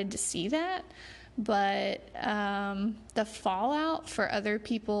excited to see that. But the fallout for other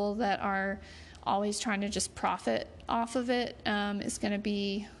people that are always trying to just profit off of it is going to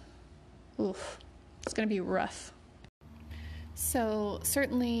be, it's going to be rough. So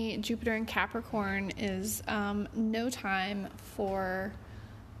certainly Jupiter in Capricorn is no time for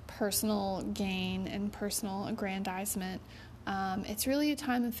personal gain and personal aggrandizement. It's really a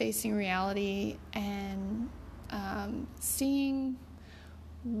time of facing reality and seeing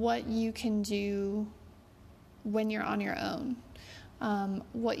what you can do when you're on your own,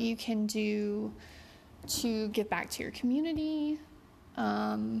 what you can do to give back to your community.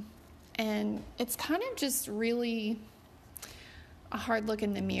 And it's kind of just really a hard look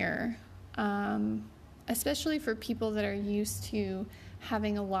in the mirror, especially for people that are used to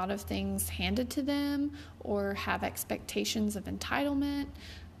having a lot of things handed to them or have expectations of entitlement.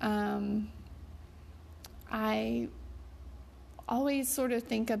 I always sort of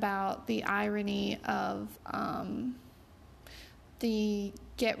think about the irony of the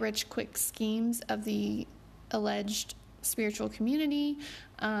get-rich-quick schemes of the alleged spiritual community,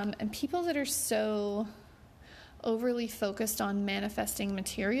 and people that are so overly focused on manifesting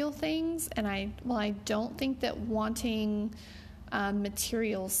material things. And I don't think that wanting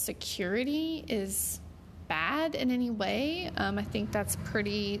material security is bad in any way. I think that's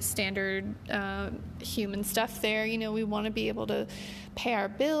pretty standard human stuff there. We want to be able to pay our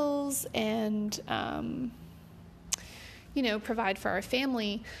bills and provide for our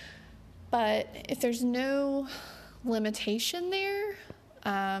family. But if there's no limitation there,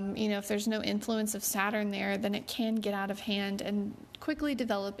 if there's no influence of Saturn there, then it can get out of hand and quickly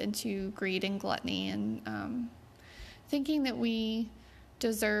develop into greed and gluttony and thinking that we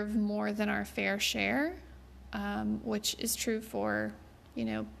deserve more than our fair share, which is true for,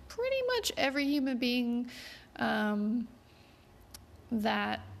 pretty much every human being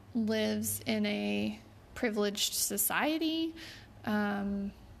that lives in a privileged society.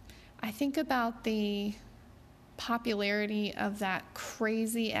 I think about the popularity of that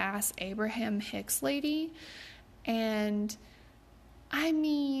crazy ass Abraham Hicks lady, and I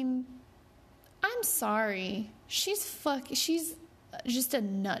mean, I'm sorry, she's just a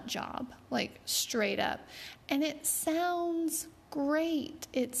nut job, like straight up. And it sounds great.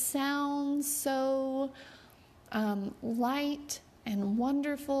 It sounds so light and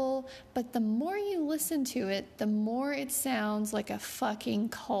wonderful, but the more you listen to it, the more it sounds like a fucking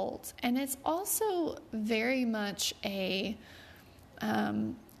cult. And it's also very much a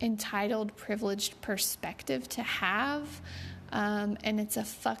entitled, privileged perspective to have, and it's a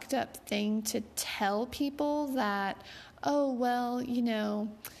fucked up thing to tell people that, oh, well,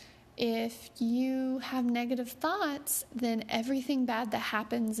 if you have negative thoughts, then everything bad that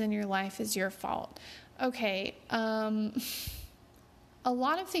happens in your life is your fault. Okay, a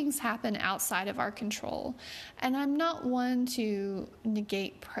lot of things happen outside of our control, and I'm not one to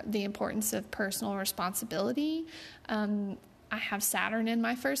negate the importance of personal responsibility. I have Saturn in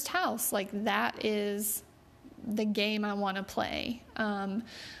my first house. Like, that is the game I want to play. And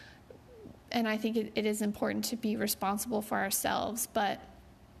I think it is important to be responsible for ourselves. But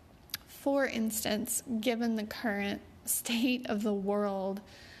for instance, given the current state of the world,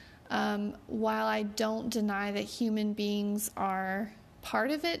 while I don't deny that human beings are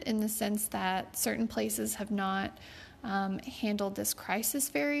part of it in the sense that certain places have not handled this crisis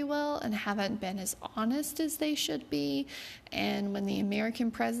very well and haven't been as honest as they should be. And when the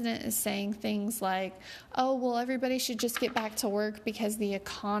American president is saying things like, oh, well, everybody should just get back to work because the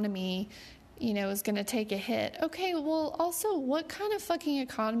economy, is going to take a hit. Okay, well, also, what kind of fucking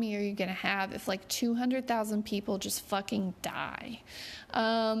economy are you going to have if like 200,000 people just fucking die?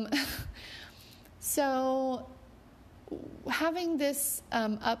 So having this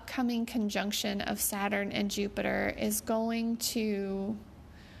upcoming conjunction of Saturn and Jupiter is going to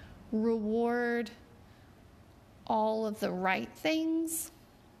reward all of the right things,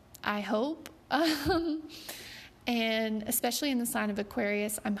 I hope. And especially in the sign of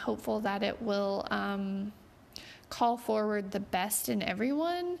Aquarius, I'm hopeful that it will call forward the best in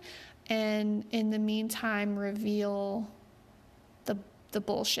everyone, and in the meantime reveal the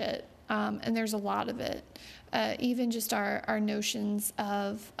bullshit. And there's a lot of it. Even just our notions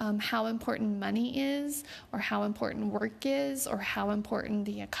of how important money is, or how important work is, or how important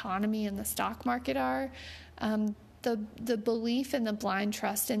the economy and the stock market are. The belief and the blind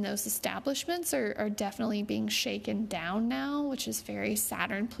trust in those establishments are definitely being shaken down now, which is very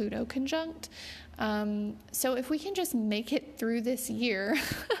Saturn-Pluto conjunct. So if we can just make it through this year,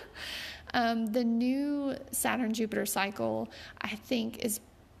 the new Saturn-Jupiter cycle, I think, is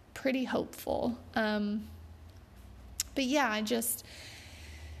pretty hopeful. But yeah,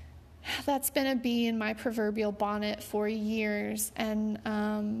 that's been a bee in my proverbial bonnet for years.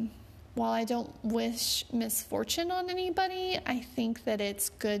 And while I don't wish misfortune on anybody, I think that it's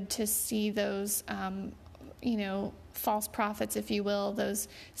good to see those, false prophets, if you will, those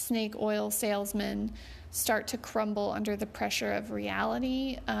snake oil salesmen start to crumble under the pressure of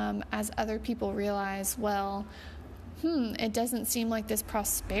reality, as other people realize, well, it doesn't seem like this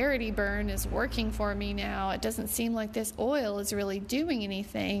prosperity burn is working for me now. It doesn't seem like this oil is really doing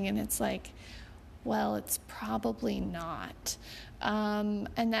anything. And it's like, well, it's probably not.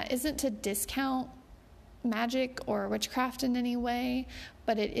 And that isn't to discount magic or witchcraft in any way,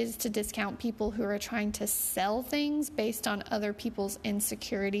 but it is to discount people who are trying to sell things based on other people's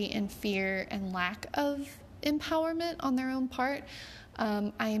insecurity and fear and lack of empowerment on their own part.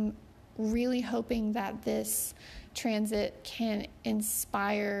 I'm really hoping that this transit can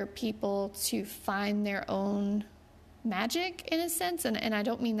inspire people to find their own magic, in a sense, and I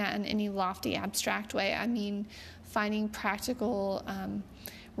don't mean that in any lofty, abstract way. I mean finding practical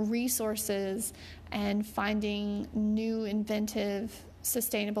resources and finding new, inventive,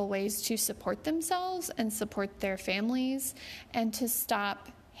 sustainable ways to support themselves and support their families, and to stop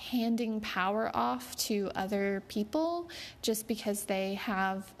handing power off to other people just because they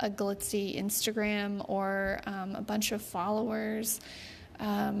have a glitzy Instagram or a bunch of followers.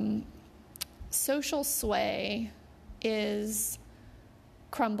 Social sway is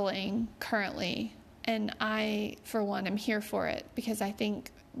crumbling currently, and I, for one, am here for it, because I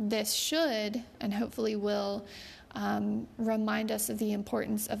think this should, and hopefully will, remind us of the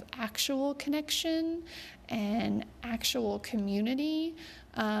importance of actual connection and actual community,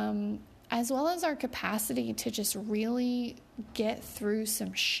 as well as our capacity to just really get through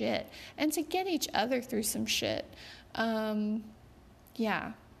some shit and to get each other through some shit.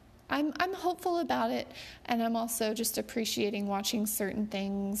 Yeah, I'm hopeful about it, and I'm also just appreciating watching certain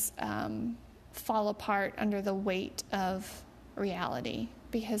things fall apart under the weight of reality,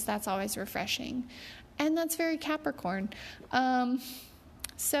 because that's always refreshing, and that's very Capricorn.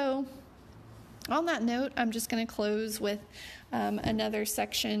 So on that note, I'm just going to close with another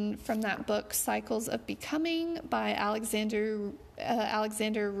section from that book, Cycles of Becoming, by Alexander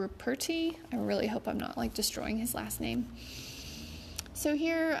Ruperti. I really hope I'm not destroying his last name. So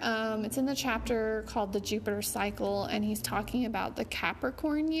here, it's in the chapter called The Jupiter Cycle, and he's talking about the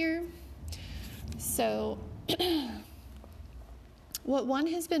Capricorn year. So what one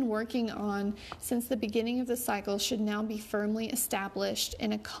has been working on since the beginning of the cycle should now be firmly established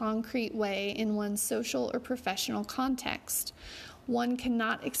in a concrete way in one's social or professional context. One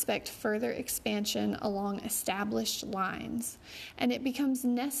cannot expect further expansion along established lines, and it becomes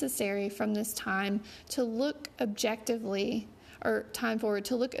necessary from this time to look objectively at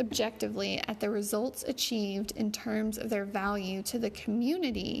the results achieved in terms of their value to the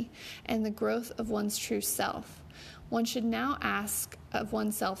community and the growth of one's true self. One should now ask of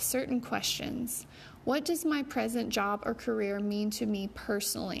oneself certain questions. What does my present job or career mean to me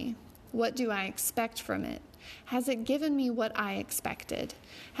personally? What do I expect from it? Has it given me what I expected?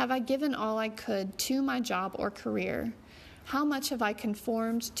 Have I given all I could to my job or career? How much have I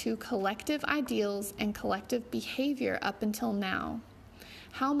conformed to collective ideals and collective behavior up until now?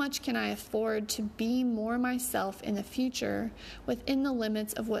 How much can I afford to be more myself in the future within the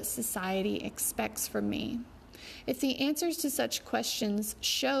limits of what society expects from me? If the answers to such questions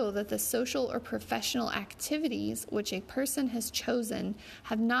show that the social or professional activities which a person has chosen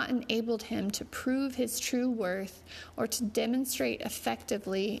have not enabled him to prove his true worth or to demonstrate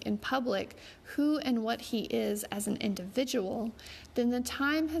effectively in public who and what he is as an individual, then the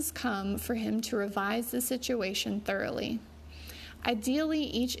time has come for him to revise the situation thoroughly. Ideally,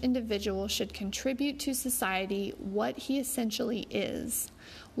 each individual should contribute to society what he essentially is.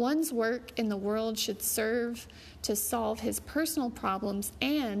 One's work in the world should serve to solve his personal problems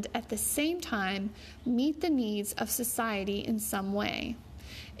and, at the same time, meet the needs of society in some way.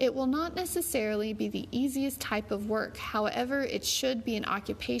 It will not necessarily be the easiest type of work. However, it should be an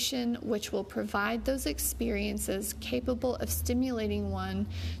occupation which will provide those experiences capable of stimulating one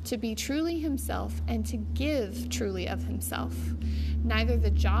to be truly himself and to give truly of himself. Neither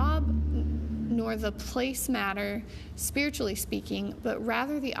the job nor the place matter, spiritually speaking, but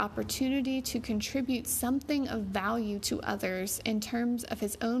rather the opportunity to contribute something of value to others in terms of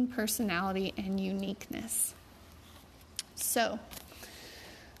his own personality and uniqueness. So,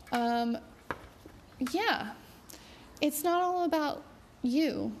 it's not all about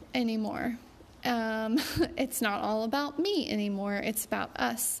you anymore. It's not all about me anymore. It's about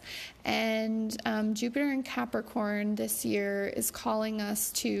us. And Jupiter in Capricorn this year is calling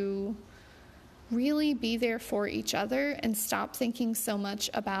us to really be there for each other and stop thinking so much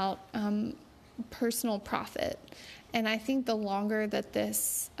about personal profit. And I think the longer that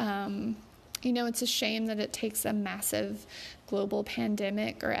this, it's a shame that it takes a massive global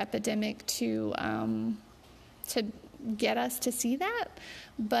pandemic or epidemic to get us to see that.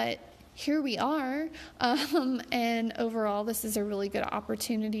 But here we are. And overall, this is a really good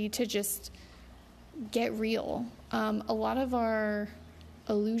opportunity to just get real. A lot of our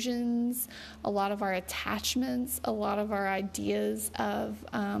illusions, a lot of our attachments, a lot of our ideas of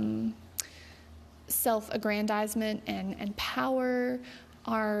self-aggrandizement and power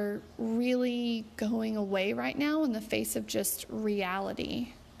are really going away right now in the face of just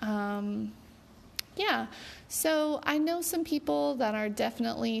reality. So I know some people that are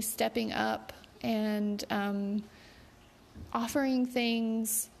definitely stepping up and offering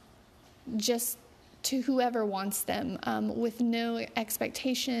things just to whoever wants them, with no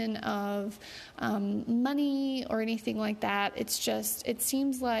expectation of money or anything like that. It's just, it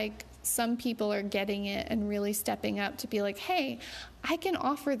seems like some people are getting it and really stepping up to be like, hey, I can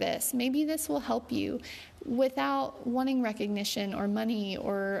offer this. Maybe this will help you, without wanting recognition or money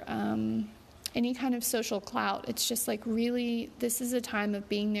or any kind of social clout. It's just like, really, this is a time of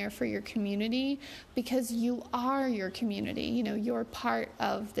being there for your community, because you are your community. You're part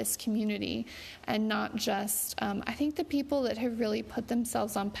of this community, and not just, I think the people that have really put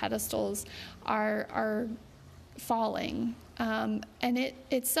themselves on pedestals are falling. And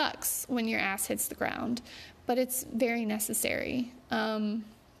it sucks when your ass hits the ground, but it's very necessary. I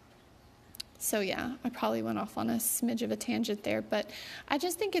probably went off on a smidge of a tangent there, but I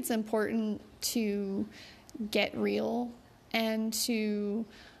just think it's important to get real and to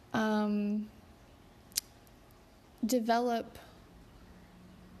develop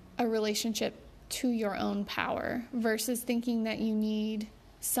a relationship to your own power versus thinking that you need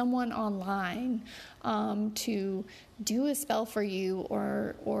someone online to do a spell for you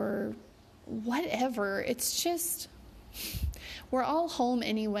or whatever. It's just, we're all home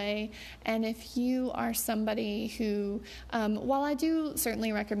anyway. And if you are somebody who, while I do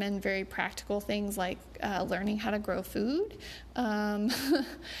certainly recommend very practical things like learning how to grow food and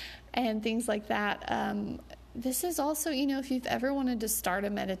things like that, this is also, if you've ever wanted to start a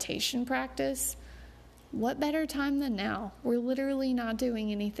meditation practice, what better time than now? We're literally not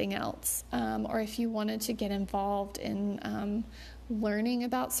doing anything else. Or if you wanted to get involved in learning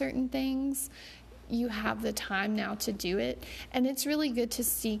about certain things, you have the time now to do it. And it's really good to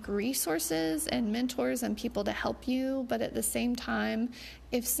seek resources and mentors and people to help you. But at the same time,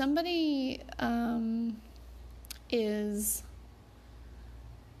 if somebody is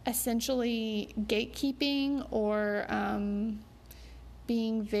essentially gatekeeping or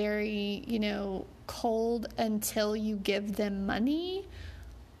being very, cold until you give them money,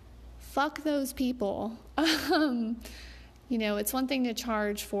 fuck those people. It's one thing to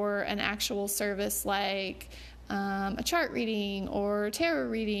charge for an actual service like a chart reading or tarot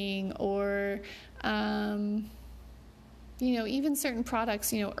reading or, even certain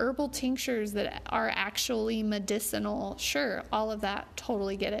products, herbal tinctures that are actually medicinal. Sure, all of that,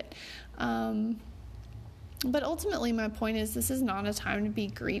 totally get it. But ultimately, my point is, this is not a time to be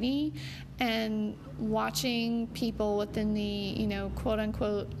greedy, and watching people within the, quote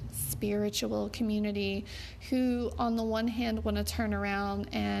unquote, spiritual community who, on the one hand, want to turn around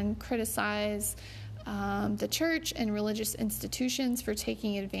and criticize the church and religious institutions for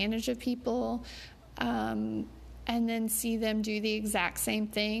taking advantage of people, and then see them do the exact same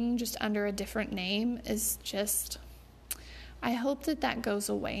thing just under a different name is just, I hope that goes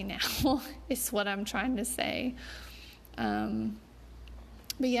away now, is what I'm trying to say.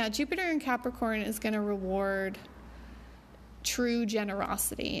 But yeah, Jupiter in Capricorn is going to reward true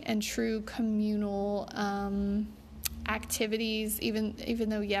generosity and true communal activities, even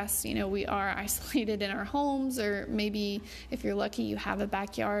though, yes, we are isolated in our homes, or maybe if you're lucky you have a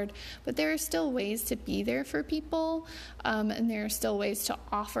backyard, but there are still ways to be there for people, and there are still ways to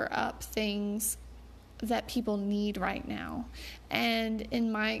offer up things that people need right now. And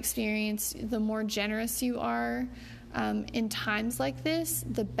in my experience, the more generous you are in times like this,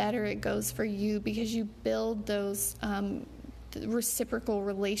 the better it goes for you, because you build those reciprocal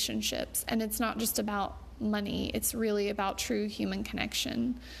relationships, and it's not just about money, it's really about true human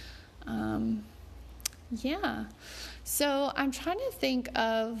connection. So I'm trying to think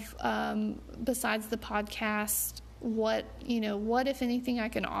of, besides the podcast, what if anything I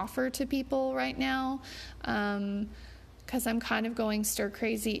can offer to people right now, because I'm kind of going stir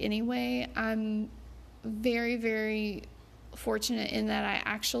crazy anyway. I'm very, very fortunate in that I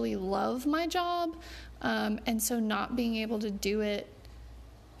actually love my job, and so not being able to do it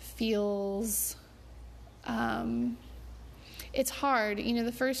feels, it's hard.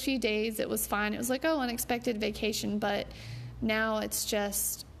 The first few days it was fine. It was like, unexpected vacation, but now it's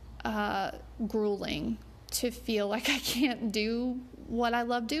just grueling to feel like I can't do what I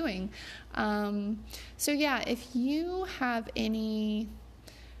love doing. So yeah, if you have any,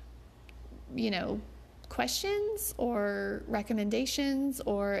 questions or recommendations,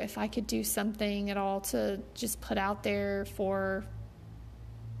 or if I could do something at all to just put out there for,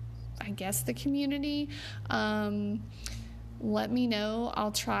 I guess, the community, let me know.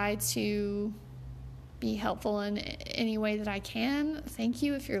 I'll try to be helpful in any way that I can. Thank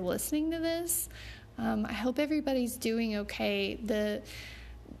you if you're listening to this. I hope everybody's doing okay.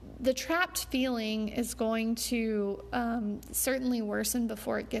 The trapped feeling is going to certainly worsen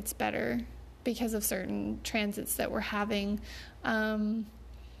before it gets better because of certain transits that we're having.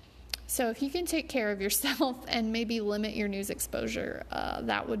 So if you can take care of yourself and maybe limit your news exposure,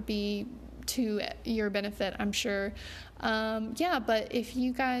 that would be to your benefit, I'm sure. But if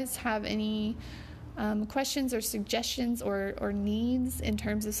you guys have any questions or suggestions or needs in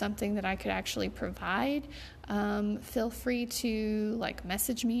terms of something that I could actually provide, feel free to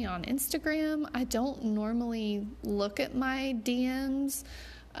message me on Instagram. I don't normally look at my DMs,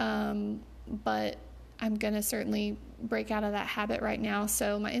 but I'm going to certainly break out of that habit right now.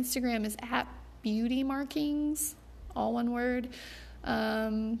 So my Instagram is @beautymarkings, all one word.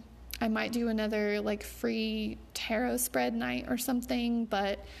 I might do another free tarot spread night or something,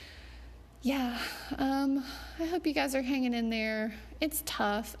 but yeah, I hope you guys are hanging in there. It's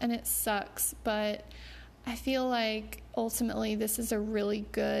tough and it sucks, but I feel like ultimately this is a really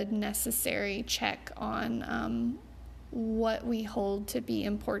good, necessary check on what we hold to be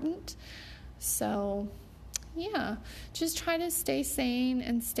important. So yeah, just try to stay sane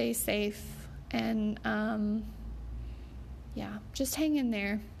and stay safe, and just hang in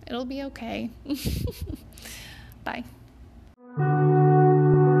there. It'll be okay. Bye.